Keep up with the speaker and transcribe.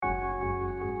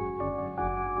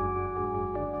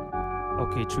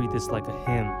Okay, treat this like a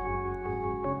hymn.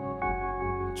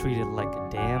 Treat it like a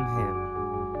damn hymn.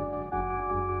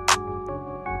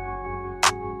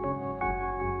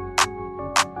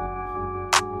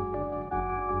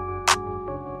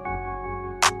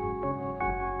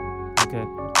 Okay.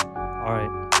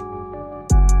 Alright.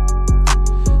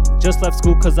 Just left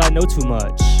school cause I know too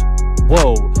much.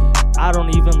 Whoa, I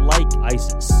don't even like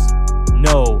ISIS.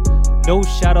 No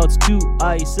shoutouts to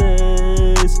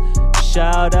ISIS.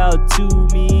 Shout out to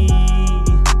me.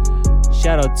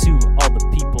 Shout out to all the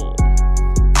people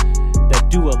that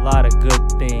do a lot of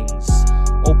good things.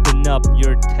 Open up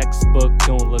your textbook,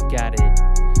 don't look at it.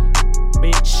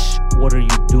 Bitch, what are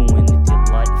you doing with your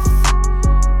life?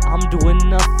 I'm doing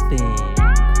nothing,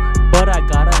 but I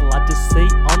got a lot to say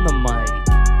on the mic.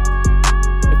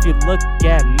 If you look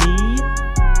at me,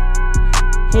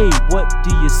 hey, what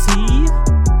do you see?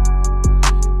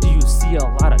 Do you see a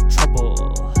lot of trouble?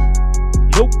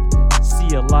 Nope.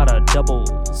 See a lot of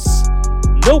doubles?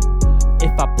 Nope.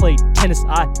 If I play tennis,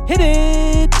 I hit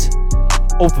it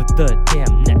over the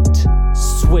damn net.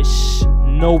 Swish.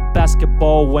 No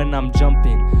basketball when I'm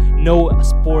jumping. No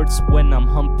sports when I'm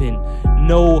humping.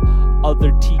 No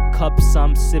other teacups,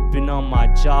 I'm sipping on my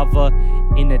Java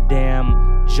in a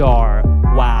damn jar.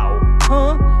 Wow.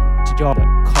 Huh? To draw the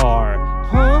car.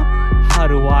 Huh? How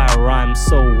do I rhyme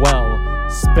so well?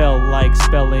 Spell like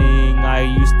spelling, I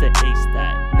used to ace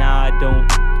that. Now I don't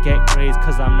get grades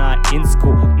cause I'm not in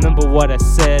school. Remember what I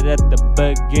said at the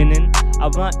beginning?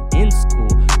 I'm not in school.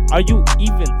 Are you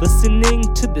even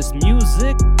listening to this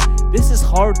music? This is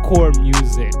hardcore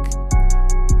music.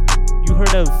 You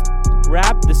heard of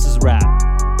rap? This is rap.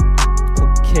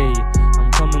 Okay, I'm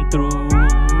coming through.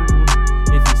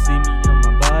 If you see me on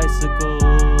my bicycle,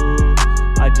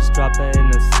 I just drop that in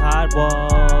the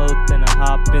sidewalk. Then I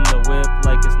hop in the whip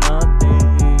like it's nothing.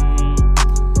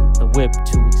 The whip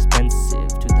too expensive,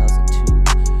 2002.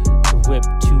 The whip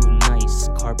too nice,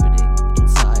 carpeting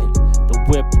inside. The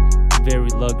whip very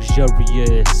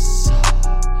luxurious.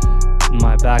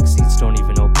 My back seats don't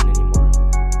even open anymore.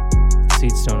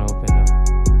 Seats don't open now.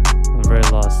 I'm very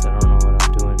lost. I don't know what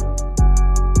I'm doing now.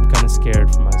 I'm kind of scared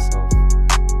for myself.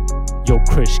 Yo,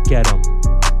 Krish, get him.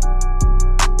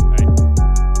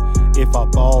 If I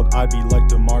balled, I'd be like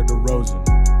DeMar DeRozan,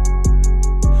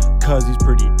 cause he's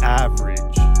pretty average.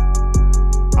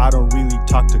 I don't really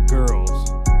talk to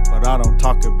girls, but I don't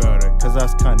talk about it, cause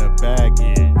that's kinda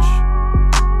baggage.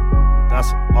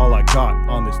 That's all I got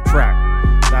on this track.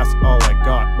 That's all I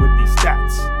got with these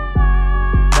stats.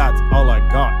 That's all I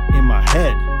got in my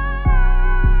head.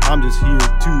 I'm just here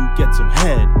to get some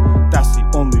head. That's the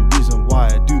only reason why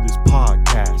I do this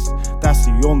podcast. That's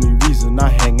the only reason I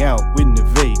hang out with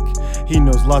Nivek. He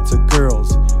knows lots of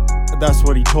girls. That's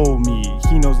what he told me.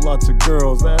 He knows lots of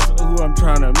girls. That's who I'm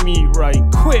trying to meet right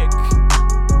quick.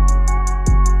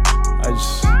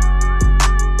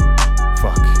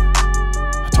 Fuck.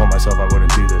 I told myself I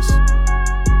wouldn't do this.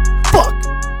 Fuck!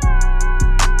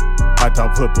 High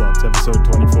Top Flip Flops, episode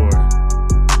 24.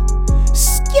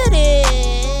 Skid it!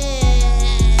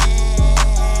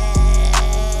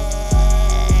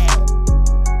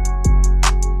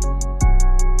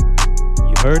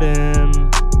 You heard him.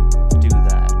 Do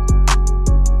that.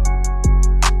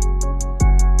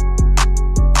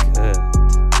 Good.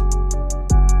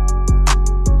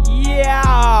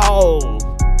 Yow!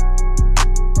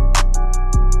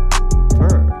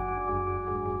 Purr.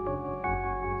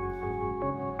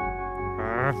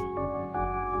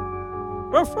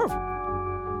 Ruff, ruff.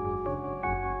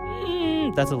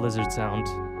 That's a lizard sound.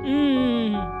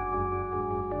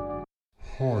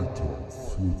 High Top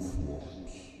Flip Flops.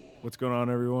 What's going on,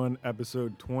 everyone?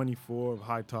 Episode 24 of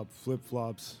High Top Flip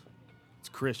Flops. It's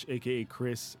Krish, a.k.a.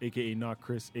 Chris, a.k.a. Not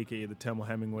Chris, a.k.a. the Tamil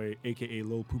Hemingway, a.k.a.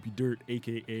 Lil Poopy Dirt,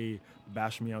 a.k.a.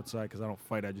 Bash Me Outside because I don't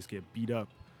fight, I just get beat up.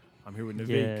 I'm here with Nivek.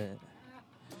 Yeah.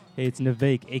 Hey, it's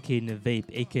Nivek, a.k.a. Nivape,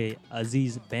 a.k.a.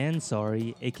 Aziz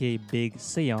Bansari, a.k.a. Big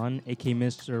Sayon, a.k.a.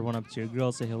 Mr. Run Up to Your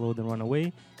Girl, Say Hello, Then Run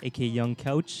Away, a.k.a. Young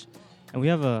Couch. And we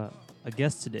have a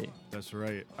guest today. That's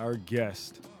right. Our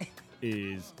guest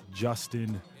is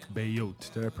Justin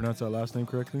Bayot. Did I pronounce that last name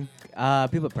correctly?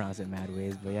 People pronounce it mad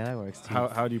ways, but yeah, that works too.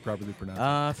 How do you properly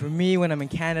pronounce For me, when I'm in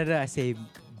Canada, I say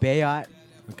Bayot. it?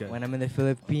 Okay. When I'm in the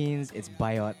Philippines, it's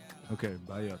Bayot. Okay,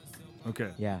 Bayot.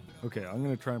 Okay. Yeah, Okay, I'm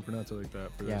going to try and pronounce it like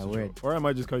that for Yeah, this word. show. Or I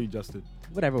might just call you Justin.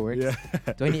 whatever works. Yeah.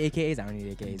 Do I need AKAs? I don't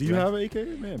need AKAs. Do you have an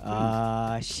AKA? Man,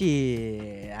 please.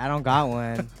 Shit, I don't got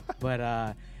one.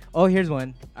 But, oh, here's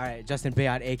one. All right, Justin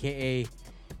Bayot, AKA.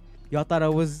 Y'all thought I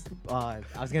was,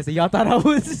 y'all thought I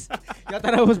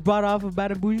was brought off of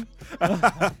Bad and Bougie? Y'all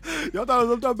thought I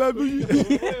was up that bad bougie?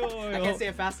 I can't say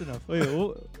it fast enough. Wait,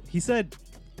 he said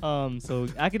So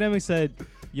academic said,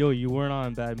 "Yo, you weren't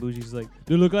on Bad and Bougie." He's like,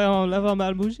 "Do it look like I'm on left on Bad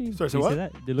and Bougie?" Sorry, Did he what? say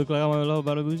that? Did it look like I'm on left on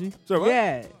Bad and Bougie? Sorry, what?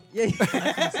 Yeah.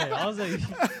 I was like,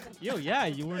 "Yo, yeah,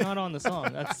 you were not on the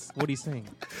song." That's what he's saying.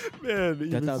 Man, I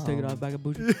even- thought I'd take it off back of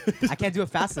bougie. I can't do it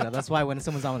fast enough. That's why when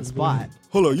someone's on the spot.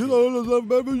 hold on, you know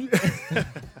Bad Bougie?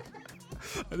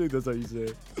 I think that's how you say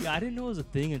it. Yeah, I didn't know it was a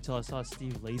thing until I saw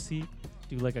Steve Lacy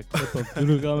do like a clip of "Do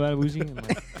it look like I'm Bad and Bougie," and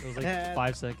like it was like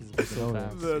 5 seconds. It was so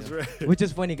fast. That's yeah. right. Which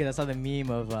is funny because I saw the meme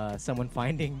of someone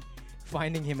finding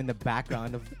him in the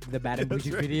background of the Bad and That's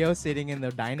Bougie right. video, sitting in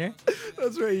the diner.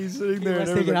 That's right. He's sitting there. was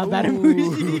And thinking everyone's about Bad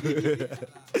and like,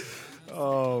 "Ooh."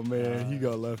 Oh man, he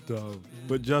got left off.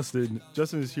 But Justin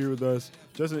is here with us.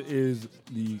 Justin is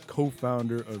the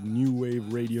co-founder of New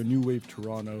Wave Radio, New Wave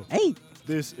Toronto. Hey,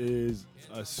 This is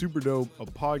a super dope, a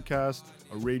podcast,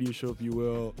 a radio show, if you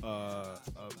will,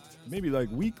 maybe like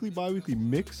weekly, bi-weekly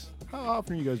mix. How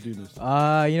often are you guys doing this?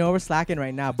 we're slacking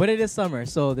right now, but it is summer,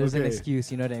 so there's an Okay.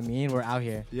 excuse. You know what I mean? We're out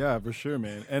here. Yeah, for sure,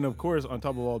 man. And of course, on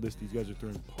top of all this, these guys are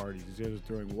throwing parties. These guys are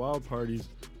throwing wild parties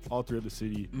all throughout the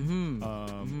city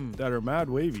that are mad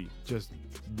wavy. Just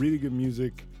really good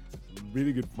music,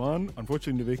 really good fun.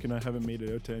 Unfortunately, Nivek and I haven't made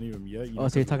it out to any of them yet. Oh,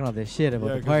 so you're talking all this shit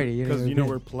about the party? Because didn't even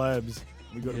we're plebs.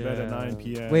 We go to bed at Yeah. 9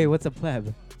 p.m. Wait, what's a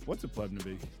pleb? What's a pleb,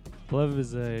 Nivek? Pleb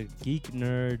is a geek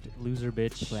nerd loser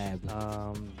bitch. Pleb.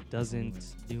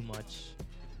 Doesn't do much.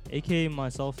 AKA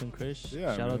myself and Krish.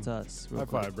 Yeah, Shout man. out to us. real High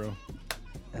quick. five, bro.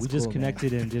 That's We just cool, man.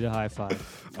 connected and did a high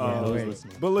five. Uh, those word.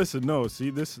 listening. But listen, no. See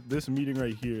this meeting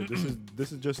right here.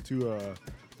 This is just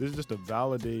to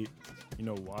validate,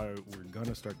 why we're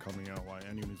gonna start coming out. Why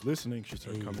anyone who's listening should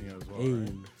start Hey. coming out as well. Hey.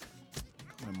 Right?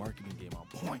 My marketing game on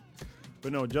point.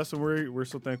 But no, Justin, we're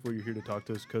so thankful you're here to talk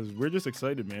to us because we're just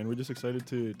excited, man. We're just excited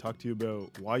to talk to you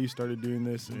about why you started doing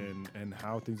this and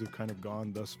how things have kind of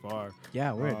gone thus far.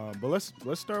 Yeah, word. But let's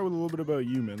start with a little bit about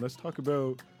you, man. Let's talk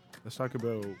about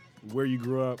where you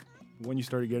grew up, when you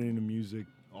started getting into music,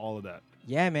 all of that.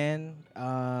 Yeah, man.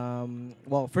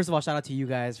 Well, first of all, shout out to you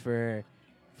guys for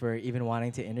even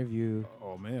wanting to interview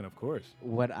Oh man, of course.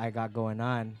 what I got going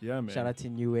on. Yeah, man. Shout out to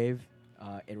New Wave.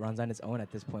 It runs on its own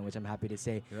at this point, which I'm happy to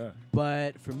say. Yeah.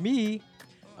 But for me,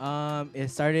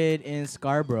 it started in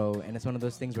Scarborough, and it's one of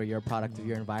those things where you're a product of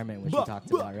your environment, which you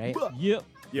talked about, right? Yep.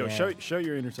 Yo, Yeah. shout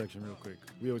your intersection real quick.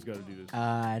 We always got to do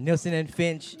this. Nielsen and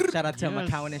Finch. Shout out to Yes.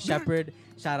 McCowan and Shepherd.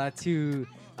 Shout out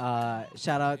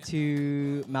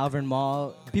to Malvern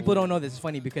Mall. People don't know this. It's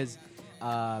funny because,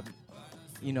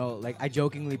 like I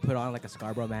jokingly put on like a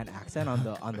Scarborough man accent on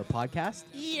the podcast.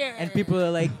 Yeah. And people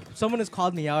are like, someone has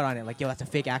called me out on it. Like, yo, that's a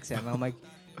fake accent. And I'm like,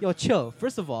 yo, chill.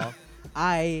 First of all,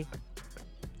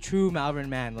 true Malvern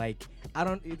man. Like, a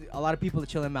lot of people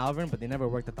chill in Malvern, but they never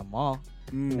worked at the mall.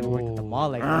 They never worked at the mall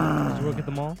like that. Did you work at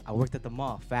the mall? I worked at the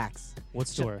mall. Facts. What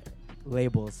store?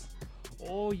 Labels.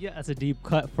 Oh yeah, that's a deep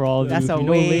cut for all of That's you. a If you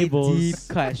know way labels. deep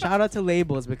cut. Shout out to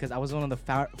Labels because I was one of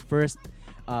the first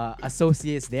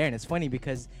associates there, and it's funny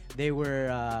because they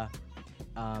were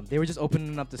just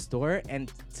opening up the store,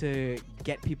 and to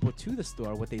get people to the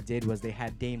store, what they did was they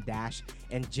had Dame Dash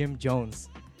and Jim Jones,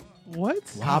 What?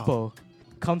 Capo,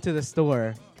 come to the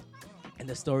store, and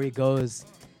the story goes,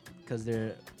 because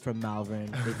they're from Malvern,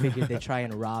 they figured they'd try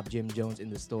and rob Jim Jones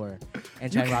in the store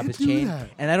and try and rob his chain. that.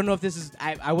 And I don't know if this is,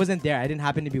 I wasn't there. I didn't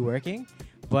happen to be working,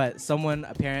 but someone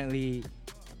apparently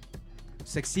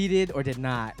succeeded or did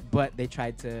not, but they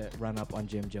tried to run up on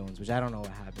Jim Jones, which I don't know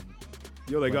what happened.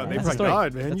 Yo, they That's probably the story.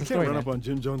 died, man. That's You the can't story, run man. up on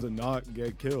Jim Jones and not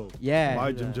get killed. Yeah.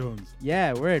 By Jim Jones.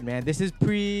 Yeah, word, man. This is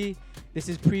pre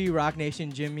Rock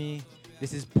Nation Jimmy.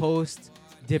 This is post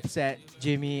Dipset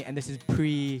Jimmy, and this is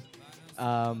pre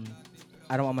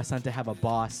I don't want my son to have a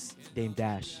boss Dame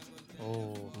Dash.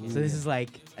 Oh. So this is like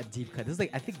a deep cut. This is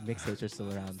like, I think mixtapes are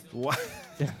still around. What?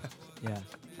 Yeah.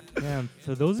 Man,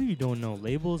 for those of you who don't know,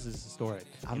 Labels is historic.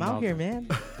 I'm in out here, Malvern.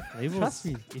 man. Labels, Trust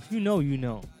me. If you know, you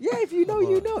know. Yeah, if you know,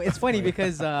 you know. It's funny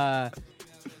because,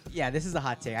 this is a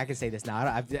hot take. I can say this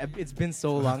now. It's been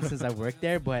so long since I've worked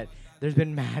there, but there's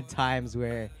been mad times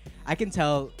where I can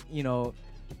tell,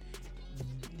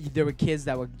 there were kids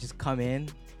that would just come in,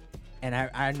 and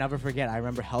I never forget. I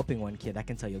remember helping one kid. I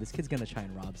can tell you, this kid's gonna try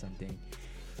and rob something.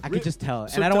 I could just tell,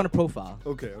 So and I don't want to profile.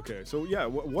 Okay. So yeah,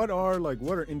 what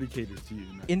are indicators to you?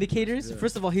 Man? Indicators. Yeah.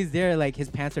 First of all, he's there like his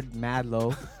pants are mad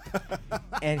low,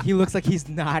 and he looks like he's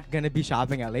not gonna be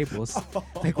shopping at Labels.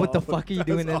 Like, what the fuck are you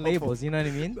doing That's at Labels? awful. You know what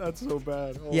I mean? That's so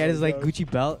bad. Oh He had my his like God. Gucci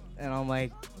belt, and I'm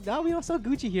like, no, we don't sell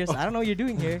Gucci here, so I don't know what you're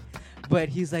doing here. But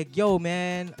he's like, yo,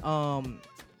 man,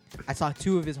 I saw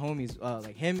two of his homies,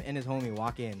 like him and his homie,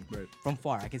 walk in Right. from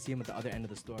far. I can see him at the other end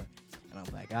of the store, and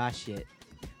I'm like, ah, shit.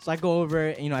 So I go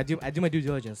over, I do my due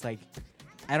diligence. Like,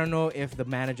 I don't know if the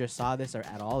manager saw this or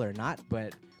at all or not,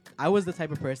 but I was the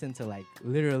type of person to like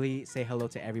literally say hello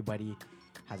to everybody.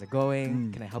 How's it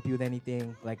going? Can I help you with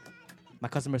anything? Like, my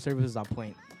customer service was on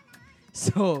point.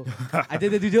 So I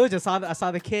did the due diligence. I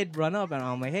saw the kid run up, and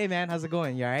I'm like, "Hey man, how's it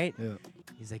going? You all right?" Yeah.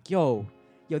 He's like, "Yo,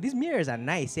 these mirrors are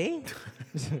nice, eh?"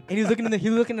 And he was looking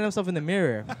at himself in the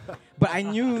mirror. But I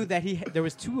knew that there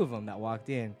was 2 of them that walked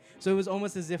in, so it was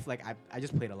almost as if like I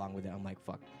just played along with it. I'm like,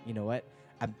 "Fuck, you know what?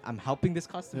 I'm helping this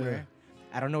customer. Yeah.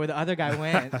 I don't know where the other guy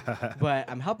went, but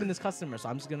I'm helping this customer, so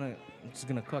I'm just gonna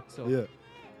cook." So Yeah.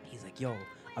 he's like, "Yo,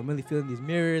 I'm really feeling these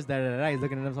mirrors." Da, da, da, da. He's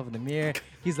looking at himself in the mirror.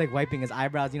 He's like wiping his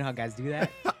eyebrows. You know how guys do that?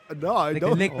 No, I Like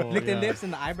don't. lick Oh, their yeah. lips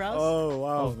and the eyebrows. Oh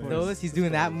wow. Of man. Those he's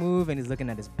doing that move, and he's looking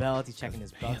at his belt. He's checking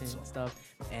his belt Handsome. and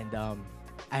stuff. And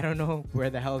I don't know where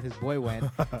the hell his boy went,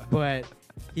 but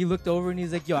he looked over and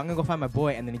he's like, "Yo, I'm gonna go find my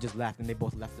boy." And then he just left, and they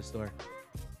both left the store.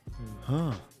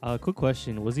 Huh. Quick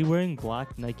question: was he wearing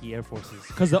black Nike Air Forces?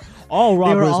 Because all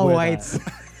robbers They were all wear whites.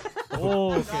 That.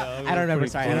 Oh, okay. I don't remember.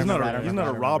 Sorry, I He's don't not remember, I a, don't he's remember, not I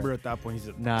a don't robber remember. at that point. He's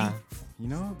a Nah. thief. You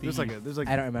know, there's like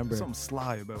I don't remember. something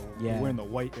sly about Yeah. wearing the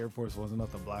white Air Force Ones and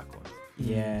not the black ones.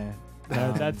 Yeah.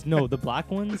 That's no. The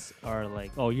black ones are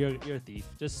like, oh, you're a thief.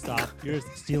 Just stop. You're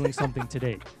stealing something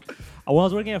today. When I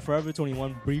was working at Forever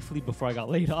 21 briefly before I got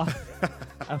laid off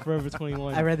at Forever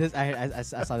 21. I read this. I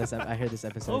saw this. I heard this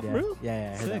episode. Oh, yeah. for real? Yeah, I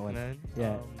heard Sick, that one. man.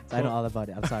 Yeah. So I know all about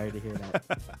it. I'm sorry to hear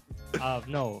that.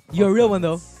 No. You're a fuck real that. one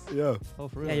though. Yeah. Oh,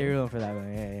 for real? Yeah, you're a real one for that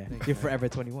one. Yeah, yeah. Thanks, You're man. Forever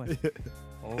 21.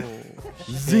 Oh,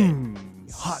 Zing.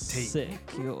 Hot take. sick.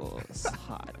 Yo, it's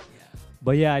hot.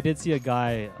 But yeah, I did see a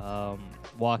guy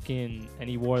walk in, and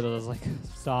he wore those like,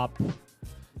 stop,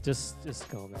 just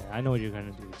go, man. I know what you're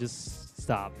gonna do. Just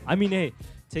stop. I mean, hey,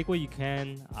 take what you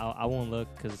can. I won't look,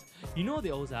 because you know they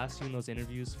always ask you in those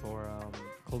interviews for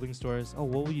clothing stores, oh,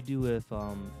 what will you do if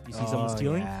you see someone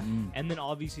stealing? Yeah. And then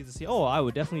obviously to say, oh, I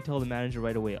would definitely tell the manager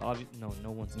right away.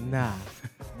 No one's doing that.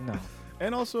 Nah. No.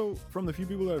 And also, from the few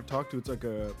people that I've talked to, it's like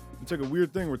a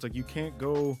weird thing where it's like you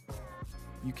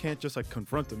can't just like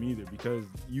confront them either, because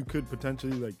you could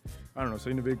potentially, like, I don't know,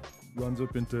 say Navik runs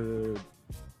up into,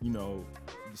 you know,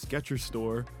 the Skechers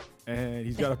store, and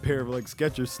he's got a pair of like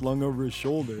Skechers slung over his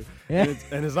shoulder, Yeah.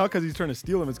 and it's not because he's trying to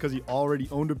steal them, it's because he already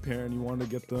owned a pair and he wanted to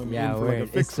get them Yeah, in for like a word.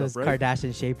 fix It's up, just right?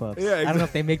 Kardashian shape ups. Yeah, I don't know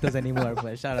if they make those anymore,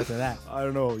 but shout out to that. I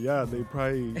don't know. Yeah, they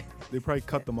probably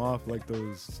cut them off like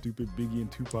those stupid Biggie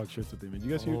and Tupac shirts that they made. You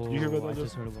guys hear? Did you hear about I that?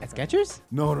 just heard about At that. Skechers?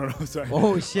 No. Sorry.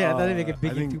 Oh shit! I thought they make a I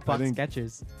Biggie think- Tupac I think,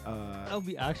 Skechers. That would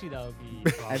be that would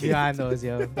be. I'd be on those,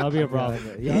 yo. That'll be a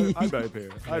problem. Yeah, I'd buy a pair.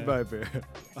 I'd Yeah. buy a pair.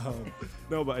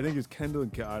 No, but I think it's Kendall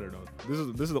and I don't know. This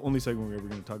is the only segment we're ever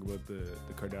going to talk about the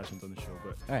Kardashians on the show.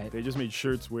 But All right. they just made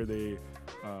shirts where they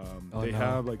Oh, they no.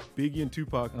 have like Biggie and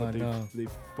Tupac, but Oh, no. they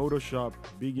Photoshop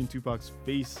Biggie and Tupac's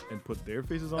face and put their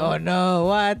faces on. Oh it. no!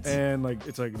 What? And like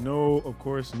it's like of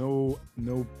course no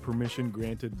permission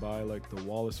granted by like the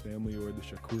Wallace family or the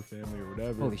Shakur family or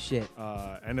whatever. Holy shit!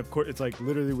 And of course it's like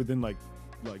literally within like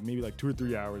maybe like 2 or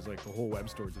 3 hours, like the whole web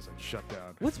store just like shut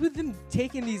down. What's with them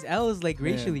taking these L's like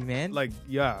racially, man? Like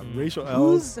yeah, Mm. racial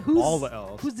L's, who's all the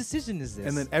L's. Whose decision is this?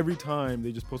 And then every time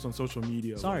they just post on social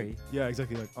media. like- Sorry. yeah,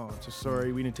 exactly. Like, oh, I'm so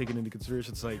sorry, we didn't take it into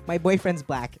consideration. It's like, my boyfriend's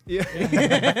black. yeah,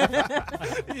 yeah,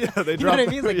 they You know what I dropped-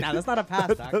 mean? It's like, nah, that's not a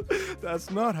pass, dog.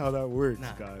 That's not how that works,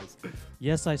 Nah. guys.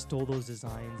 Yes, I stole those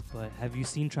designs, but have you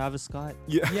seen Travis Scott?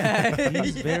 Yeah, Yeah.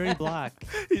 He's very black.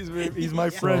 he's my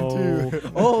friend So-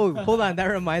 too. Oh, hold on. That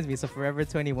reminds me. So Forever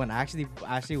 21, I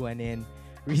actually went in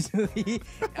recently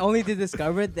only to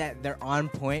discover that they're on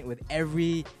point with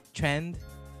every trend,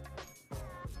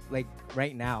 like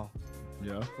right now.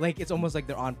 Yeah. Like it's almost like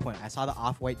they're on point. I saw the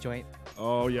off-white joint,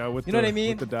 Oh yeah, with You know the, what I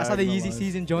mean? with the I saw the diagonal Yeezy lines.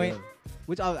 season joint. Yeah.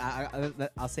 which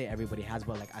I'll say everybody has,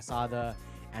 but like I saw the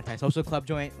Antisocial Club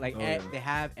joint. Like Oh, yeah. they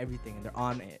have everything and they're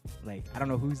on it. Like I don't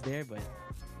know who's there, but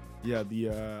Yeah,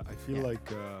 I feel Yeah.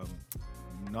 like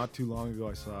not too long ago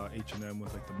I saw H&M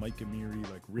with like the Mike Amiri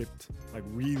like ripped, like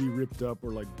really ripped up or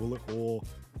like bullet hole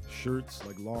shirts,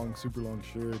 like long, super long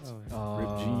shirts,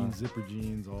 ripped jeans, zipper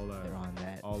jeans, all they're that, on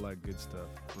that. all that good stuff.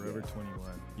 Forever Yeah.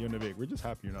 21. Yo, Navik, we're just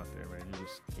happy you're not there, man. You're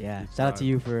just Yeah, you're shout out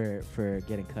to thriving. you for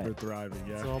getting for cut. thriving.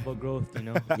 It's Yeah. all about growth, you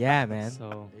know. Yeah, man.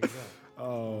 So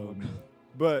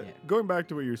But Yeah. going back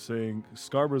to what you're saying,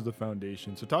 Scarborough's the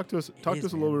foundation. So talk to us is, a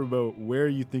little man. bit about where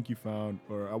you think you found,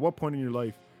 or at what point in your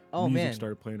life Oh music man.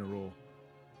 started playing a role.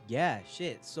 Yeah,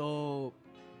 shit. So,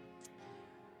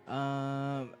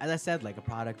 as I said, like a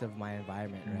product of my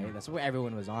environment, right? Mhm. That's what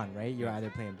everyone was on, right? You're either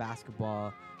playing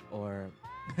basketball or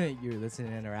you're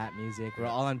listening to rap music. We're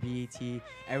all on BET.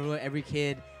 Every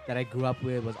kid that I grew up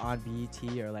with was on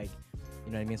BET or like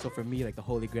You know what I mean? So for me, like the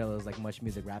holy grail is like Much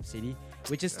Music Rap City,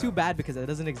 which is Yeah. too bad because it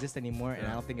doesn't exist anymore, and I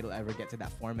Yeah. don't think it'll ever get to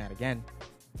that format again.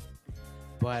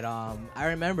 But I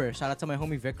remember, shout out to my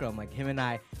homie Vikram, like him and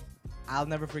I'll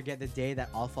never forget the day that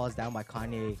All Falls Down by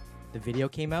Kanye, the video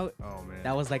came out. Oh man.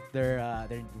 That was like their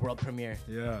world premiere,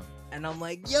 yeah. and I'm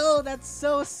like, yo, that's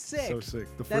so sick. So sick.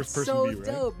 The That's first person so view, right?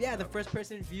 dope. Yeah, the first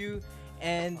person view,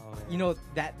 and Oh, yeah. you know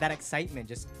that excitement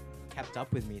just kept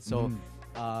up with me. So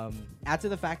add to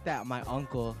the fact that my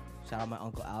uncle, shout out my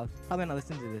uncle Al, probably not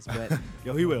listening to this, but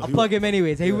Yo, he will. I'll he plug will. him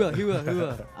anyways. He Yeah. will. He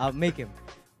will. I'll make him.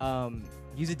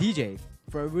 He's a DJ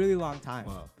for a really long time,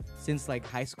 Wow. since like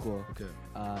high school. Okay.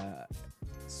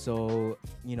 So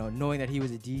you know, knowing that he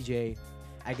was a DJ,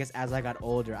 I guess as I got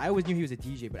older, I always knew he was a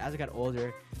DJ, but as I got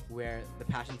older, where the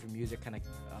passion for music kind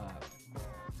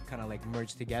of like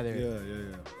merged together.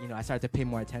 Yeah. You know, I started to pay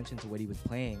more attention to what he was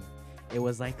playing. It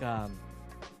was like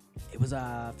it was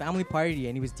a family party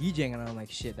and he was DJing, and I'm like,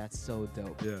 shit, that's so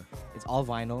dope. Yeah. It's all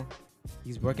vinyl.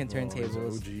 He's working Oh, he's an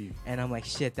turntables. OG. And I'm like,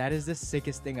 shit, that is the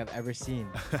sickest thing I've ever seen.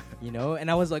 You know? And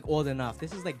I was like old enough.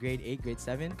 This is like grade 8, grade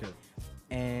 7. Okay.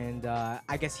 And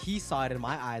I guess he saw it in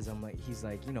my eyes. He's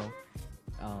like, you know,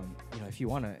 if you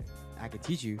wanna, I could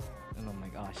teach you. And I'm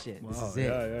like, oh shit, this Wow. is it.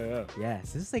 Yeah.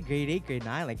 Yes, this is like grade 8, grade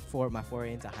 9, like my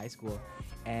foray into high school.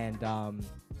 And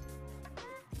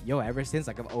ever since,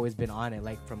 like I've always been on it,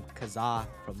 like from Kazaa,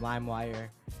 from LimeWire.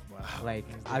 Wow. Like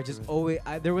That's I dope, just man. always,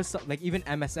 there was some, like even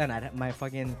MSN, I'd have my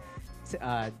fucking,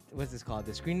 what's this called?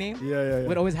 The screen name? Yeah.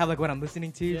 Would always have like what I'm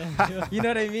listening to. Yeah. You know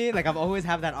what I mean? Like I've always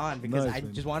have that on because Nice, I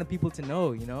man. just wanted people to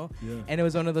know, you know? Yeah. And it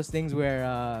was one of those things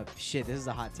where, shit, this is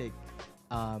a hot take.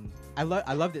 I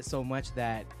loved it so much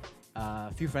that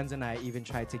a few friends and I even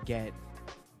tried to get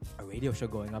a radio show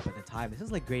going up at the time. This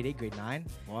is like grade 8, grade 9.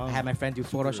 Wow. I had my friend do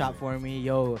Super Photoshop early. for me.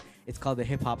 Yo, it's called the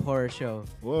Hip Hop Horror Show.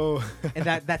 Whoa. And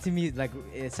that to me, like,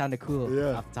 it sounded cool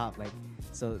Yeah. off the top. Like,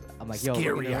 so I'm like, yo, we're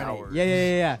Scary gonna run it. hour.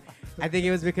 Yeah. I think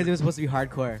it was because it was supposed to be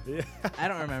hardcore. Yeah. I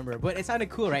don't remember, but it sounded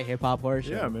cool, right? Hip Hop Horror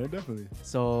Show. Yeah, man, definitely.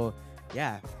 So,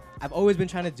 yeah, I've always been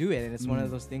trying to do it, and it's one Mm.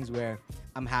 of those things where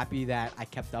I'm happy that I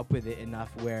kept up with it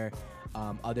enough where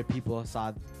other people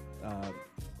saw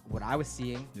what I was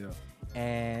seeing, Yeah.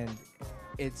 and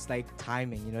it's like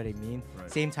timing, you know what I mean? Right.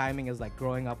 Same timing as like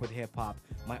growing up with hip hop,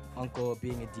 my uncle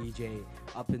being a DJ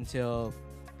up until,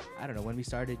 I don't know, when we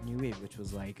started New Wave, which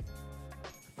was like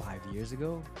 5 years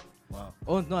ago. Wow.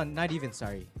 Oh, no, not even,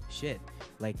 sorry. Shit.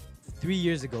 Like 3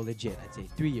 years ago, legit, I'd say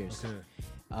 3 years.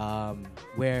 Okay.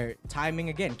 Where timing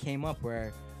again came up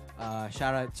where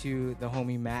shout out to the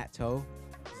homie Matt Toe.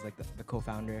 He's like the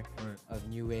co-founder Right. of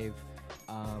New Wave.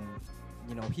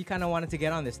 You know, he kind of wanted to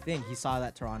get on this thing. He saw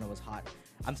that Toronto was hot.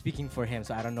 I'm speaking for him,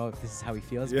 so I don't know if this is how he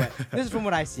feels, Yeah. but this is from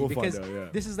what I see We'll because find out, yeah.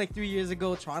 this is like 3 years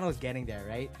ago. Toronto's getting there,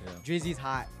 right? Yeah. Drizzy's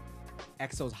hot,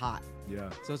 EXO's hot. Yeah.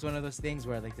 So it's one of those things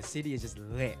where like the city is just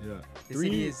lit. Yeah. The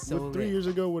city is so 3 lit. years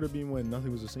ago would have been when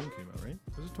Nothing Was the Same came out, right?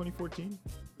 Was it 2014?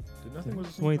 Did Nothing Was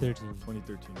the Same? 2013.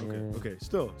 2013. Okay. Yeah. Okay.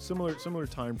 Still similar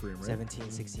time frame, right? 17,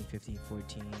 16, 15,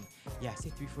 14. Yeah, say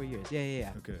 3-4 years.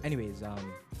 Yeah. Okay. Anyways,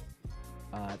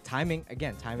 timing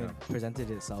Yeah.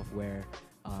 presented itself where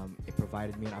it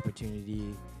provided me an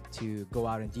opportunity to go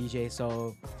out and DJ.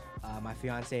 So my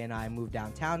fiance and I moved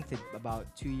downtown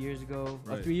about 2 years ago,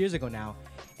 or Right. 3 years ago now.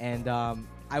 And I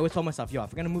always told myself, yo,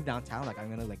 if we're gonna move downtown, like I'm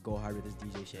gonna like go hard with this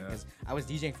DJ shit Yeah. because I was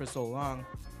DJing for so long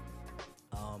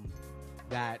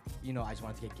that I just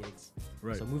wanted to get gigs.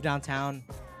 Right. So moved downtown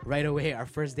right away. Our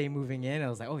first day moving in, I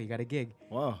was like, oh, you got a gig.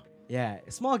 Wow. Yeah,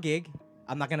 a small gig.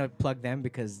 I'm not gonna plug them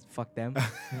because fuck them.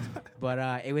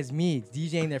 But it was me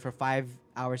DJing there for 5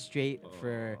 hours straight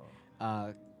for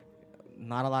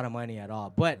not a lot of money at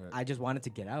all. But Right. I just wanted to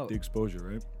get out. The exposure,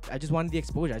 right? I just wanted the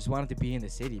exposure. I just wanted to be in the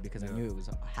city because I Yeah. knew it was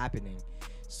happening.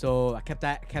 So I kept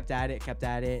at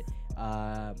it.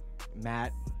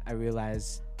 Matt, I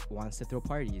realized, wants to throw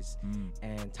parties.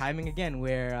 And timing again,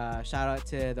 where shout out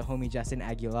to the homie Justin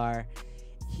Aguilar.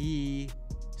 He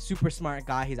super smart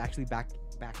guy. He's actually back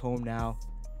home now.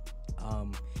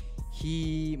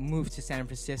 He moved to San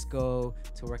Francisco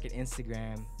to work at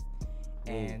Instagram.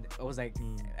 And it was like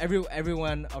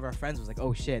everyone of our friends was like,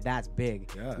 "Oh shit, that's big.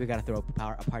 Yeah. We gotta throw a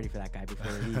party for that guy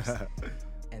before he leaves."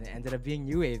 And it ended up being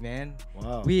New Wave, man.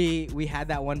 Wow. We had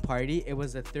that one party. It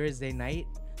was a Thursday night.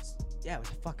 Yeah,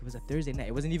 it was a Thursday night.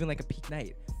 It wasn't even like a peak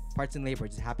night. Parts and Labor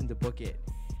just happened to book it,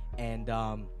 and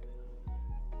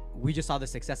we just saw the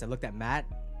success. I looked at Matt,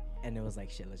 and it was like,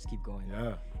 shit, let's keep going.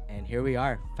 Yeah. And here we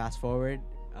are. Fast forward,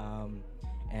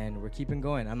 and we're keeping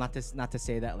going. I'm not to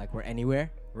say that like we're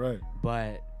anywhere, Right.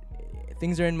 but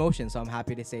things are in motion. So I'm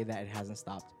happy to say that it hasn't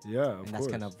stopped. Yeah. Of And that's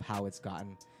course. kind of how it's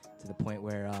gotten to the point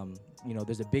where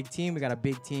there's a big team. We got a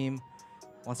big team.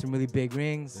 wants some really big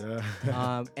rings.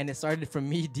 Yeah. And it started from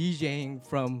me DJing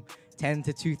from 10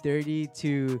 to 2:30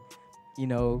 to, you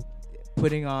know,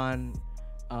 putting on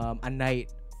a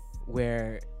night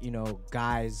where, you know,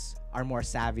 guys are more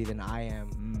savvy than I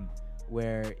am,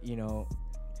 where, you know,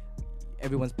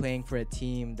 everyone's playing for a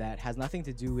team that has nothing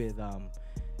to do with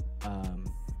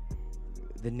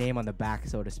the name on the back,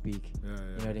 so to speak. Yeah.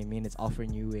 You know what I mean? It's all for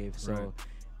new wave. So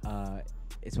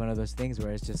it's one of those things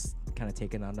where it's just kind of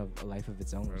taken on a life of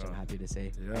its own, which I'm happy to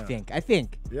say. Yeah. I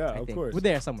think. Yeah, I of think. course. We're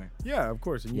there somewhere. Yeah, of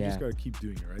course. And you just Yeah. got to keep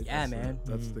doing it, right? Yeah, That's man.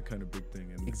 That's the kind of big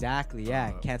thing. And Exactly.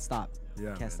 Yeah. Can't stop.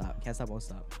 Yeah, Can't stop. Can't stop. Won't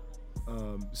stop.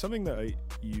 Something that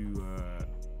you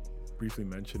briefly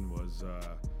mentioned was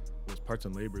Parts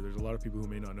and Labor. There's a lot of people who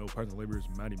may not know Parts and Labor is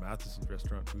Matty Matheson's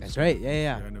restaurant. That's right.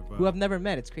 Yeah. kind of, Who I've never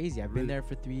met. It's crazy. I've been really? there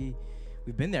for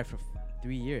We've been there for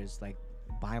 3 years. Like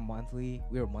bi-monthly.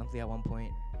 We were monthly at one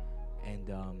point, and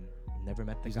never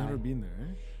met the He's guy. never been there,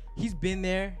 eh? He's been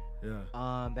there.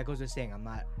 Yeah. That goes with saying I'm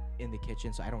not in the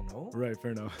kitchen, so I don't know. Right,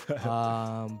 fair enough.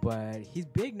 But he's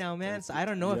big now, man. So I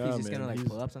don't know if Yeah, he's just man, gonna like he's-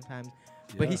 pull up sometimes.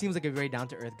 But he Yeah. seems like a very down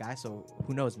to earth guy. So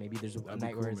who knows? Maybe there's a That'd be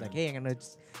night where cool, it's like, man. hey, I'm gonna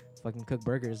just fucking cook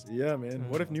burgers. Yeah, man.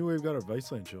 What if New Wave got a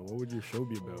Viceland show? What would your show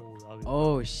be about?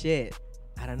 Oh shit.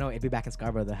 I don't know. It'd be back in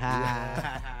Scarborough though.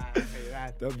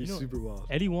 That'd be You know- super wild.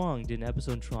 Eddie Wong did an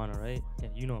episode in Toronto, right? Yeah,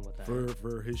 you know about that.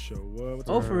 For his show. What's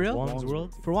Oh, it- for real? Wong's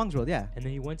World. For Wong's World, yeah. And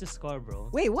then he went to Scarborough.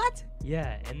 Wait, what?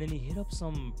 Yeah, and then he hit up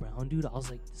some brown dude. I was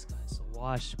like, this guy's so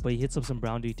washed. But he hits up some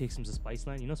brown dude. He takes him to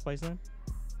Spiceland. You know Spiceland?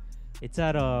 It's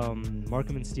at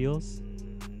Markham and Steele's.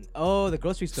 Oh, the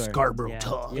grocery store. Scarborough Yeah.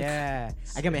 Talk. Yeah.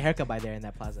 I get my haircut by there in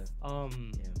that plaza.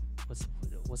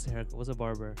 What's the haircut? What's a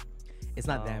barber? It's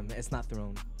not them. It's not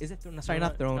Throne. Is it Throne? Sorry,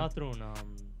 not Throne. Not Throne.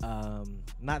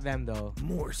 Not them though.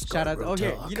 More Shout out. Scarborough Oh,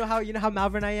 here. Talk. You know how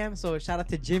Malvern I am. So shout out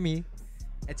to Jimmy,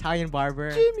 Italian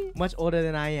barber. Jimmy, much older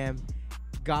than I am.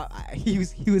 He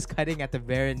was cutting at the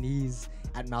Veronese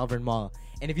at Malvern Mall.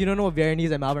 And if you don't know what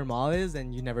Veronese at Malvern Mall is,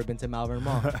 then you've never been to Malvern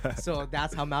Mall. So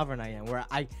that's how Malvern I am. Where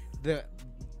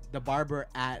the barber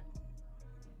at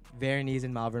Veronese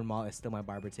in Malvern Mall is still my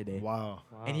barber today. Wow.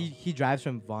 And he drives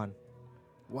from Vaughan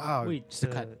Wow. Wait, just to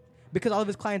cut. Because all of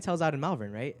his clientele's out in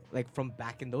Malvern, right? Like from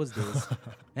back in those days.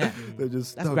 Yeah. They're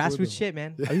just That's stuck with grassroots him. shit,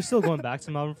 man. Are you still going back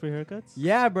to Malvern for your haircuts?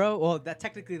 Yeah, bro. Well, that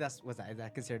technically is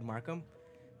that considered Markham?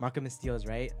 Markham and Steele's,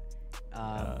 right?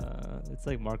 It's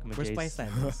like Markham and Where's Jace.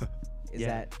 Spiceland? Is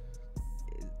Yeah.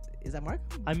 is that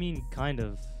Markham? I mean, kind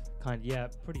of. Yeah,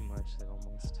 pretty much, like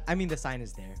almost. I mean, the sign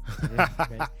is there.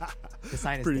 Right? The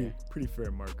sign is pretty there. pretty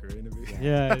fair marker, ain't it?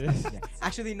 Yeah, it is. Yeah.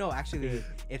 Actually, no. Actually,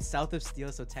 it's south of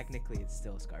Steele, so technically it's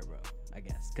still Scarborough, I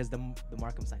guess, because the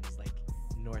Markham sign is like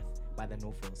north by the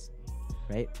No Frills,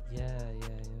 right? Yeah.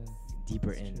 Deeper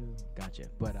That's in. true. Gotcha.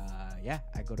 But yeah,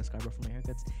 I go to Scarborough for my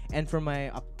haircuts and for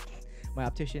my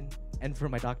optician and for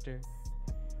my doctor.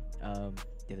 Yeah,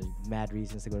 there's mad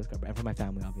reasons to go to Scarborough and for my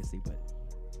family, obviously. But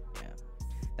yeah,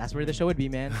 that's where the show would be,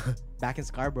 man. Back in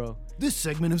Scarborough. This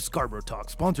segment of Scarborough Talk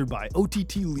sponsored by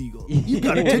OTT Legal. You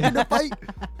got a ticket to fight?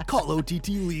 Call OTT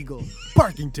Legal.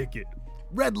 Parking ticket,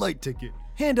 red light ticket,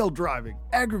 handheld driving,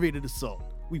 aggravated assault.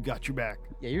 We've got your back.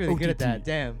 Yeah, you're really good at OTT. that.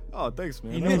 Damn. Oh, thanks,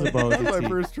 man. He knows about That was my OTT.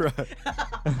 first try.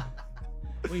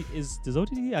 Wait, does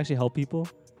OTT actually help people?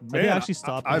 Are they Man, actually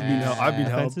stopping I've been I've been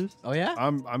helped. offenses? Oh yeah.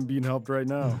 I'm being helped right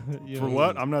now. Yeah. For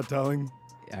what? I'm not telling.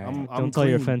 All right. I'm Don't tell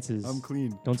your clean. offenses. I'm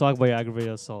clean. Don't talk about your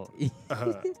aggravated assault.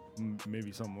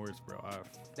 Maybe something worse, bro.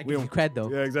 That we gives you don't. cred though.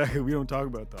 Yeah, exactly. We don't talk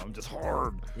about that. I'm just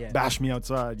hard. Yeah. Bash me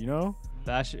outside, you know?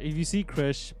 Bash. If you see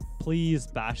Krish, please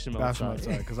bash him Bash me outside.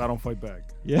 outside because I don't fight back.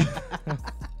 Yeah.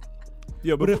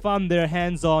 Yeah, But but if I'm there,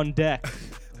 hands on deck,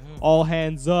 all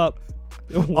hands up.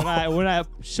 When I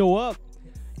show up,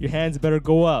 your hands better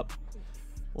go up,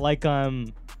 like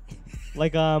I'm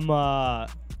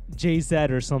Jay-Z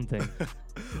or something.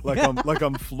 like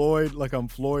I'm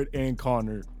Floyd and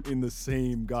Connor in the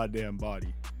same goddamn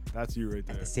body. That's you right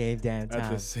there. At the same damn At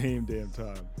time. the same damn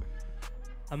time.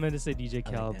 I meant to say DJ like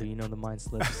Khaled, that. but you know the mind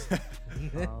slips.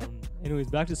 Anyways,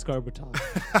 back to Scarborough Talk.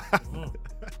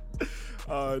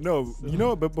 No, you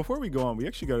know, but before we go on, we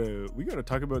actually gotta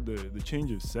talk about the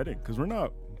change of setting because we're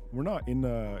not in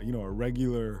a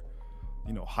regular,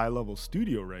 high level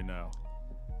studio right now.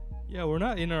 Yeah, we're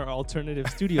not in our alternative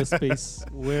studio space.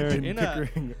 We're in a.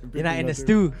 Pickering, You're not in the out there.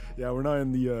 stew. Yeah, we're not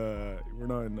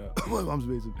in mom's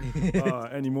basement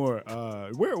anymore.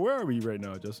 Where are we right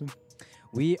now, Justin?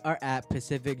 We are at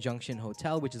Pacific Junction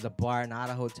Hotel, which is a bar, not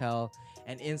a hotel.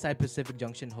 And inside Pacific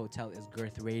Junction Hotel is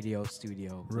Girth Radio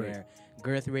Studio, Right. where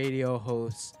Girth Radio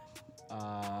hosts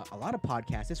a lot of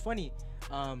podcasts. It's funny.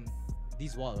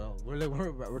 these walls.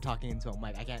 We're talking into a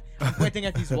mic. I can't. I'm pointing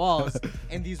at these walls,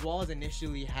 and these walls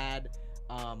initially had,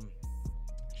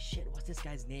 shit. What's this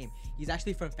guy's name? He's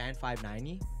actually from Fan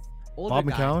 590. Older Bob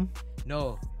guy. McCown?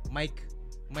 No, Mike.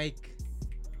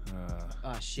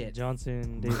 Oh shit.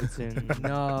 Johnson, Davidson.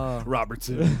 No.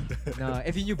 Robertson. No.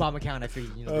 If you knew Bob McCown, I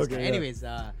figured you know this Okay, guy. yeah. Anyways,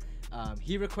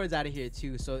 he records out of here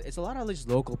too. So it's a lot of just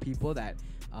local people that,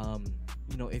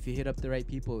 if you hit up the right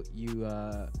people, you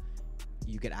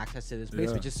get access to this place,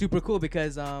 Yeah. which is super cool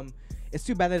because it's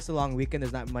too bad that it's a long weekend.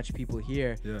 There's not much people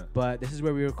here. Yeah. But this is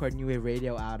where we record New Wave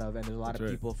Radio out of, and there's a lot That's of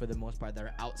right. people for the most part that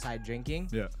are outside drinking,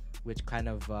 Yeah. which kind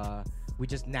of we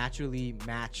just naturally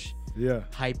match Yeah.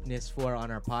 hypeness for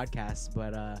on our podcast.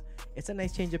 But it's a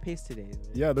nice change of pace today.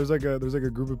 Yeah, there's like a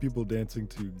group of people dancing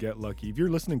to Get Lucky. If you're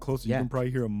listening closer, Yeah. you can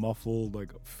probably hear a muffled,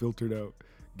 like filtered out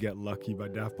Get Lucky by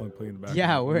Daft Punk playing in the background.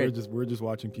 Yeah, We're just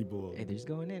watching people. Hey, they're just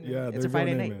going in. Yeah, It's they're a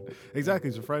Friday going night. in, man. Exactly.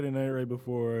 It's a Friday night right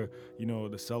before,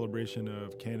 the celebration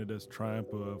of Canada's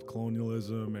triumph of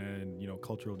colonialism and,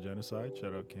 cultural genocide.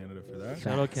 Shout out Canada for that.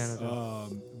 Shout out Canada.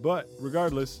 But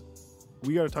regardless,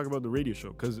 we got to talk about the radio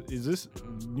show, because is this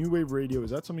New Wave Radio,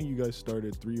 is that something you guys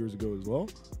started 3 years ago as well?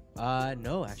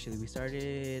 No, actually, we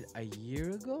started a year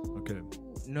ago. Okay.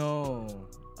 No,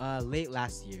 late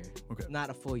last year. Okay. Not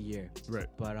a full year, Right.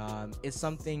 but it's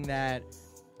something that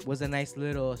was a nice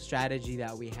little strategy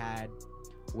that we had,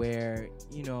 where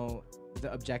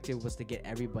the objective was to get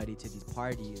everybody to these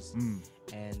parties,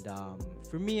 and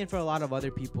for me and for a lot of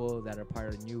other people that are part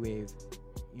of New Wave,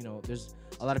 there's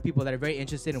a lot of people that are very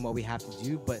interested in what we have to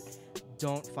do, but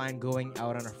don't find going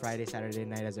out on a Friday, Saturday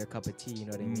night as their cup of tea. You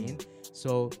know what I mean?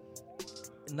 So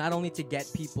not only to get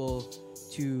people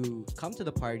to come to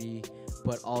the party,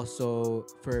 but also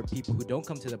for people who don't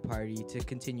come to the party to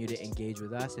continue to engage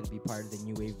with us and be part of the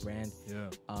New Wave brand.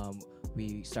 Yeah.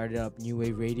 We started up New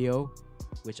Wave Radio,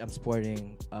 which I'm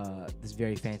sporting this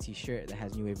very fancy shirt that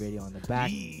has New Wave Radio on the back.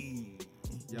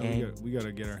 Yeah, we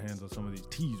gotta get our hands on some of these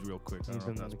teas real quick. I don't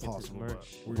know if that's possible. but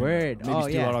we're gonna Word. maybe Oh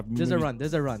steal yeah. it off- There's a maybe- run,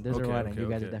 and you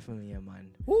guys okay. are definitely in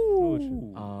mine.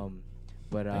 Ooh.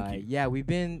 But Thank you. yeah, we've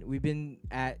been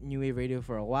at New Wave Radio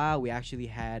for a while. We actually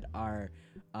had our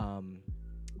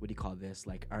what do you call this?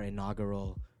 Like our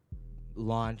inaugural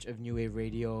launch of New Wave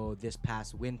Radio this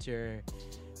past winter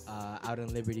out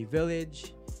in Liberty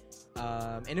Village.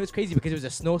 And it was crazy because it was a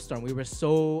snowstorm. We were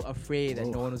so afraid that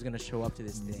no one was gonna show up to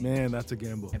this thing. Man, that's a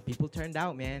gamble. And people turned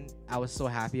out, man. I was so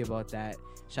happy about that.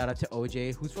 Shout out to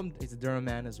OJ, he's a Durham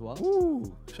man as well.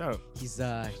 Ooh, shout out. He's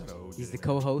Shout out OJ, he's the man.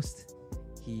 co-host.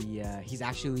 He's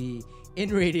actually in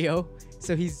radio,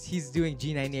 so he's doing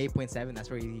G98.7. That's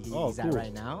where he's Oh, at cool.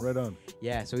 right now. Right on.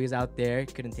 Yeah, so he's out there.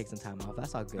 Couldn't take some time off.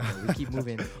 That's all good, though. We keep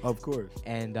moving. Of course.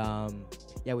 And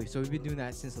yeah, we've been doing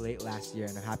that since late last year,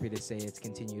 and I'm happy to say it's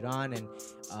continued on. And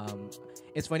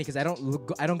it's funny because I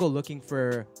don't go looking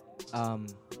for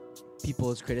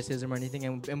people's criticism or anything,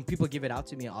 and when people give it out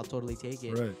to me, I'll totally take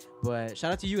it. Right. But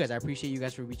shout out to you guys. I appreciate you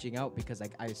guys for reaching out, because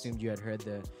I assumed you had heard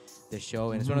the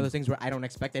show, and it's one of those things where I don't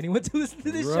expect anyone to listen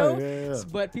to this Right, show. yeah.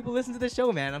 But people listen to the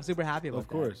show, man. I'm super happy about Of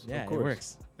course. that. Yeah, of course. it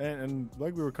works. And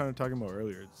like we were kind of talking about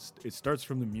earlier, it starts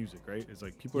from the music, right? It's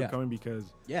like people Yeah. are coming because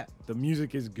Yeah. the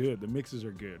music is good, the mixes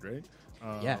are good, right?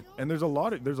 Yeah. And there's a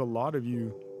lot of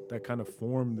you that kind of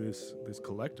form this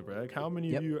collective, right? Like how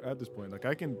many Yep. of you at this point? Like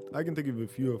I can think of a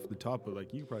few off the top, but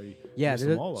like you probably Yeah, list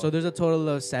them all off. there's a total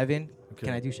of 7. Okay.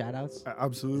 Can I do shout outs?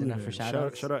 Absolutely. enough Man. for shout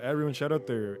shout-outs? out everyone. Shout out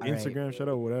their All right. Instagram. Shout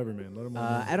out whatever, man. Let them all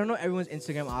know. I don't know everyone's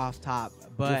Instagram off top,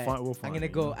 but we'll find it,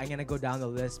 I'm gonna go down the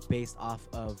list based off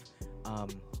of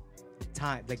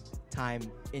time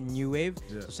in New Wave.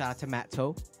 Yeah. So shout out to Matt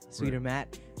Toe, Sweeter Right.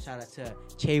 Matt. Shout out to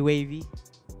Che Wavy,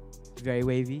 very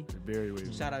wavy. Very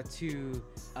wavy. Shout out to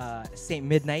Saint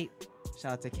Midnight.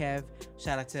 Shout out to Kev.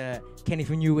 Shout out to Kenny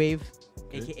from New Wave,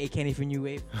 aka Kenny from New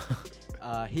Wave.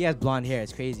 He has blonde hair.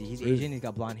 It's crazy. He's Crazy. Asian. He's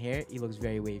got blonde hair. He looks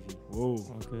very wavy. Whoa.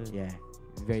 Okay. Yeah,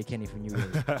 very Kenny from New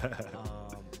Wave.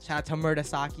 Shout out to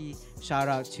Murderasaki. Shout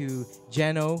out to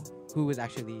Jeno, who was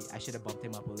actually, I should have bumped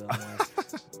him up a little more.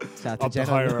 Shout out Up to the Jeno.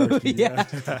 hierarchy, yeah.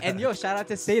 yeah. And yo, shout out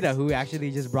to Seda, who actually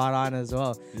just brought on as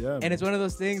well. Yeah. And it's one of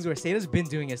those things where Seda's been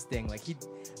doing his thing. Like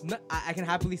I can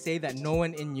happily say that no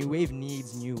one in New Wave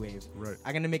needs New Wave. Right.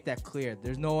 I'm gonna make that clear.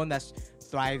 There's no one that's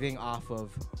thriving off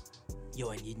of,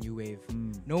 yo, I need New Wave.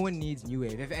 No one needs New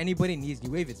Wave. If anybody needs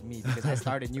New Wave, it's me, because I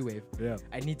started New Wave. Yeah.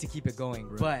 I need to keep it going.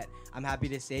 Right. But I'm happy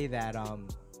to say that,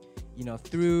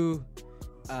 through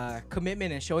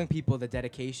commitment and showing people the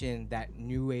dedication that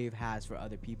New Wave has for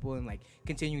other people, and like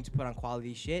continuing to put on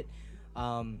quality shit,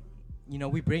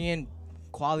 we bring in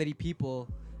quality people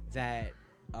that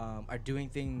are doing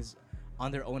things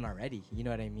on their own already. You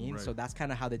know what I mean? Right. So that's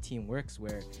kind of how the team works,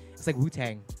 where it's like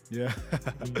Wu-Tang. Yeah.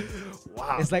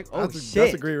 Wow. It's like, oh, That's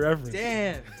shit. a great reference.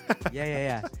 Damn.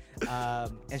 yeah.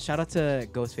 And shout out to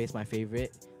Ghostface, my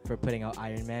favorite, for putting out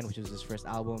Iron Man, which was his first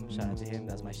album. Shout out to him.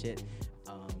 That's my shit.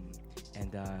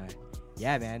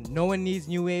 Yeah, man. No one needs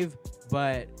new wave,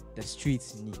 but the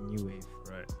streets need new wave.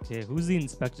 Right. Okay, who's the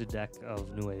Inspector Deck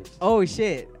of New Wave? Oh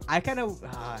shit! I kind of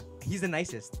he's the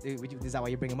nicest. Is that why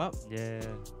you bring him up? Yeah,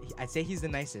 I'd say he's the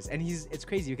nicest, and it's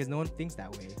crazy because no one thinks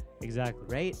that way, exactly.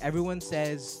 right? Everyone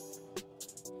says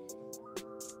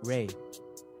Ray,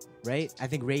 right? I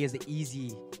think Ray is the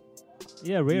easy.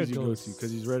 Yeah, Rare Easy Ghost. go-to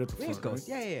because he's right at the Ray front. goes.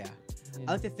 Right? Yeah.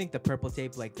 I like to think the purple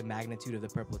tape, like the magnitude of the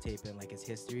purple tape and like its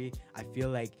history. I feel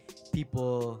like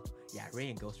people, Ray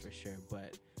and Ghost for sure,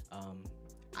 but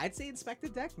I'd say Inspector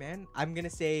Deck, man. I'm gonna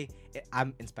say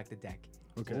I'm Inspector Deck.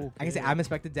 Okay. I can say I'm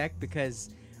Inspector Deck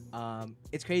because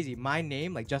it's crazy. My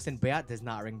name, like Justin Bayat, does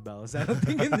not ring bells. I don't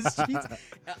think in the streets.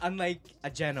 Unlike a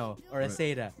Geno or a Right.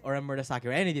 Seda or a Murderasaki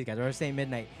or any of these guys or a Saint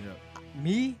Midnight. Yeah.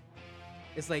 Me,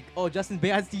 it's like, oh, Justin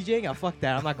Bayat's DJing? Oh, fuck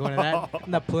that. I'm not going to that.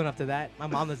 I'm not pulling up to that. My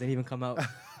mom doesn't even come out.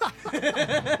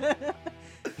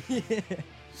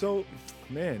 So,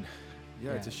 man,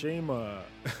 it's a shame.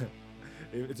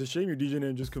 It's a shame your DJ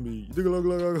name just can be. You think look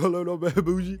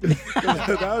bougie? That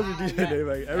was your DJ name.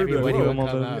 Like everybody, Everybody would would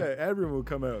come out. everyone will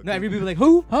come out. No, everybody be like,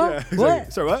 who? Huh? Yeah, exactly.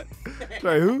 What? Sorry, what?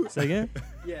 Sorry, who? Say again?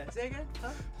 Yeah, say again. Huh?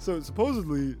 So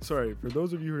supposedly, sorry, for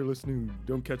those of you who are listening who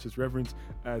don't catch this reference,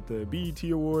 at the BET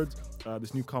Awards,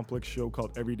 this new complex show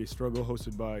called Everyday Struggle,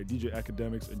 hosted by DJ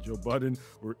Academics and Joe Budden,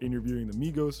 were interviewing the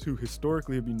Migos, who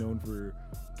historically have been known for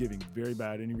giving very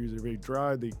bad interviews. They're very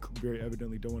dry. They very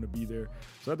evidently don't want to be there.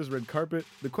 So at this red carpet,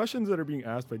 the questions that are being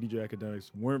asked by DJ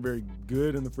Academics weren't very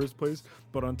good in the first place.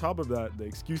 But on top of that, the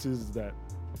excuse is that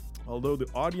although the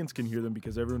audience can hear them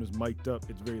because everyone is mic'd up,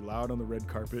 it's very loud on the red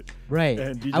carpet. Right.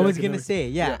 And DJ I was going to Academics- say,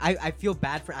 yeah. I feel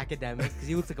bad for Academics because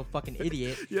he looks like a fucking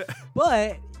idiot. Yeah.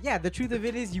 But, the truth of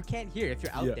it is you can't hear if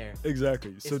you're out Yeah, there.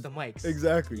 exactly. It's the mics.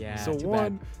 Exactly. Yeah, so too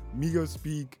one, Migos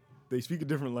they speak a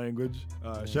different language.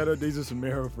 Shout out Deja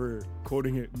Samero for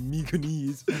quoting it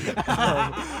Miganese,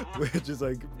 which is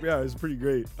like, it's pretty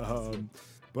great.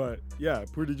 But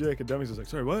poor DJ Academics is like,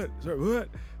 sorry, what?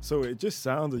 So it just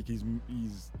sounds like he's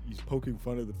poking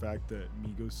fun of the fact that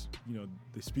Migos,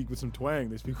 they speak with some twang,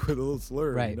 they speak with a little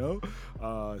slur, Right.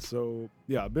 So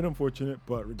a bit unfortunate,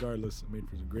 but regardless, it made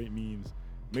for some great memes.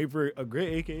 Made for a great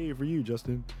AKA for you,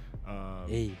 Justin.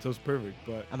 Hey. So it's perfect,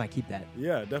 but I might keep that.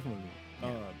 yeah, definitely.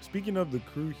 Speaking of the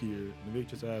crew here, Nivek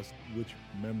just asked which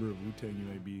member of Wu-Tang you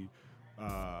may be.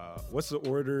 What's the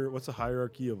order? What's the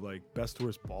hierarchy of like best to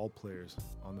worst ball players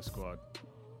on the squad?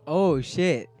 Oh,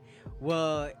 shit.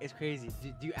 Well, it's crazy.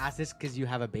 Do you ask this because you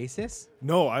have a basis?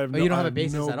 No, I have. Oh, no, you don't I have a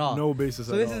basis at all. No basis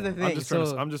So at this all. is the I'm thing.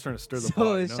 just trying to stir the So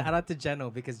pot. You know? shout out to Geno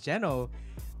because Geno,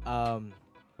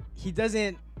 he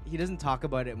doesn't talk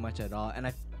about it much at all,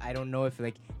 and I don't know if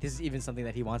like this is even something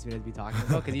that he wants me to be talking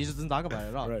about because he just doesn't talk about it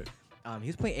at all. Right. He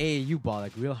was playing AAU ball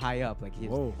like real high up. Like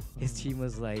Whoa. his team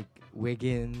was like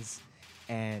Wiggins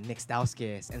and Nick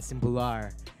Stauskas and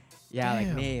Simbular. Yeah, like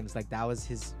Damn. names. Like that was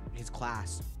his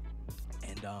class.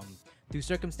 And through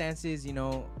circumstances,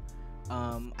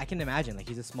 I can imagine like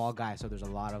he's a small guy, so there's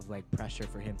a lot of like pressure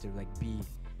for him to like be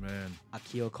Man.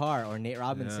 Akil Carr or Nate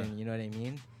Robinson. Yeah. You know what I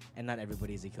mean? And not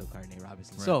everybody's Akil Carr, Nate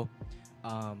Robinson. Right. So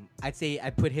I'd say I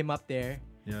put him up there.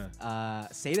 Yeah.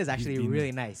 Seda's actually been-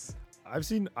 really nice. I've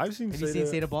seen. Have you seen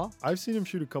Seda ball? I've seen him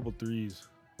shoot a couple threes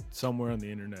somewhere on the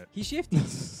internet. He's shifty.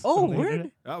 Oh,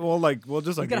 word.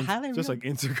 Just like got a highlight just reel? like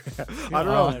Instagram. got I a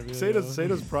don't highlight know. reel.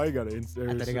 Seda's probably got an I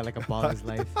Instagram. thought he got like a ball is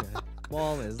life.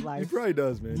 Ball is He life. probably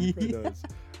does, man. He probably does.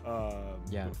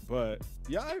 Yeah. But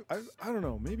I don't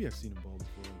know. Maybe I've seen him ball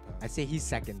before in the I'd past. say he's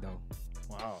second though.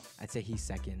 Wow. I'd say he's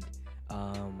second.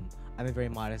 I'm a very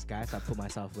modest guy, so I put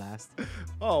myself last.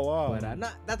 Oh wow. But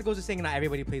not that goes to saying not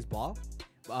everybody plays ball.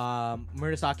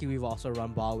 Murasaki we've also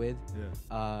run ball with.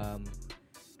 Yeah.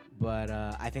 But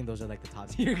I think those are like the top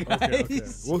tier guys. Okay.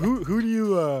 Well, who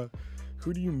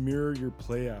do you mirror your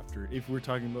play after? If we're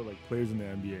talking about like players in the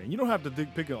NBA, and you don't have to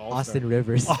pick an all-star. Austin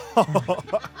Rivers.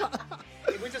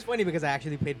 Which is funny because I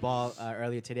actually played ball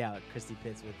earlier today out at Christie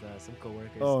Pitts with some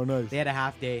coworkers. Oh, nice. They had a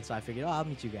half day, so I figured, I'll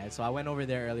meet you guys. So I went over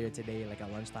there earlier today, like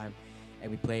at lunchtime, and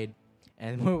we played.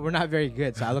 And we're not very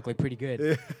good, so I look like pretty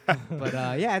good. But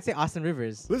I'd say Austin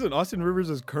Rivers. Listen, Austin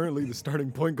Rivers is currly the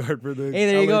starting point guard for the. Hey,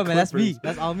 there you LA go, man. That's me. Clippers.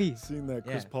 That's all me. Seeing that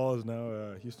Chris Yeah. Paul is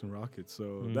now Houston Rockets, so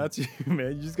Mm. that's you,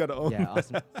 man. You just gotta own. Yeah,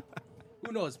 that.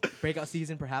 Who knows? Breakout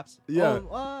season, perhaps. Yeah.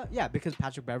 Yeah, because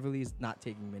Patrick Beverly is not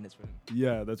taking minutes for him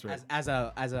Yeah, that's right. as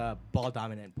a ball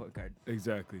dominant point guard.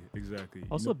 Exactly.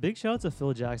 Also, big shout out to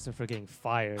Phil Jackson for getting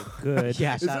fired. Good.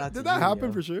 Yeah, Is shout that- out to did that you, happen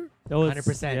yo. for sure? That was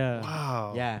 100%. Yeah.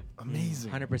 Wow. Yeah,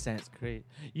 Amazing. 100%. Great.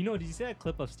 You know, did you see that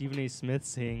clip of Stephen A. Smith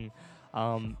saying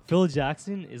Phil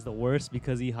Jackson is the worst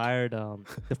because he hired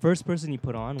the first person he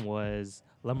put on was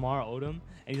Lamar Odom,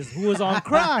 and he just who was on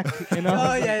crack, you know?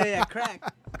 Oh yeah,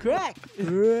 crack.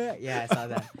 Yeah, I saw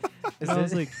that. And I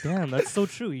was like, damn, that's so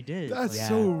true. He did. That's Yeah.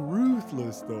 so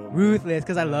ruthless, though. Ruthless,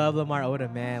 because I love Lamar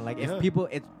Odom, man. Like, Yeah. if people,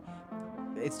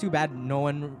 it's too bad no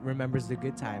one remembers the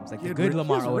good times, like He the had good he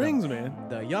Lamar has Odom, rings, man.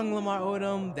 the young Lamar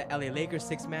Odom, the LA Lakers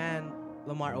 6-man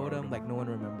Lamar Odom. Like, no one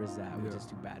remembers that, which Yeah. is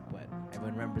too bad. But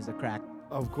everyone remembers the crack.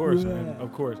 Of course, man. Yeah.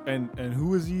 Of course. And who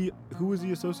was he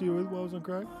associated with while he was on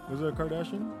crack? Was it a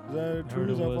Kardashian? Is that I true? heard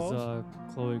Is it that was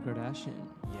false? Khloe Kardashian.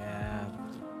 Yeah,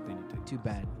 They need to too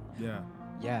bad. Yeah.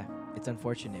 Yeah, it's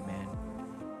unfortunate, man.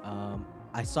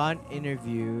 I saw an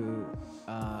interview.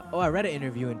 I read an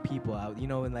interview in People Out. You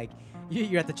know, when like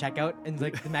you're at the checkout and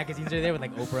like the magazines are there with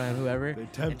like Oprah and whoever. They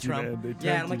and tempt you, Trump. man. They tempt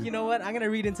Yeah, I'm like, you. you know what? I'm gonna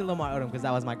read into Lamar Odom because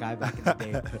that was my guy back in the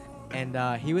day.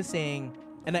 And he was saying,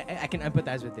 and I can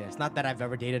empathize with this. Not that I've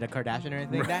ever dated a Kardashian or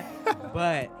anything like that,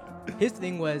 but his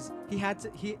thing was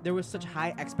there was such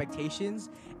high expectations,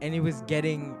 and he was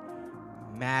getting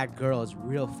mad girls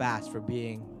real fast for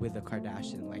being with a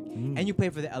Kardashian. Like, and you play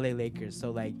for the LA Lakers, so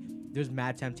like, there's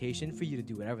mad temptation for you to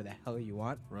do whatever the hell you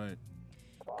want. Right.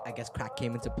 I guess crack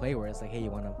came into play where it's like, hey, do you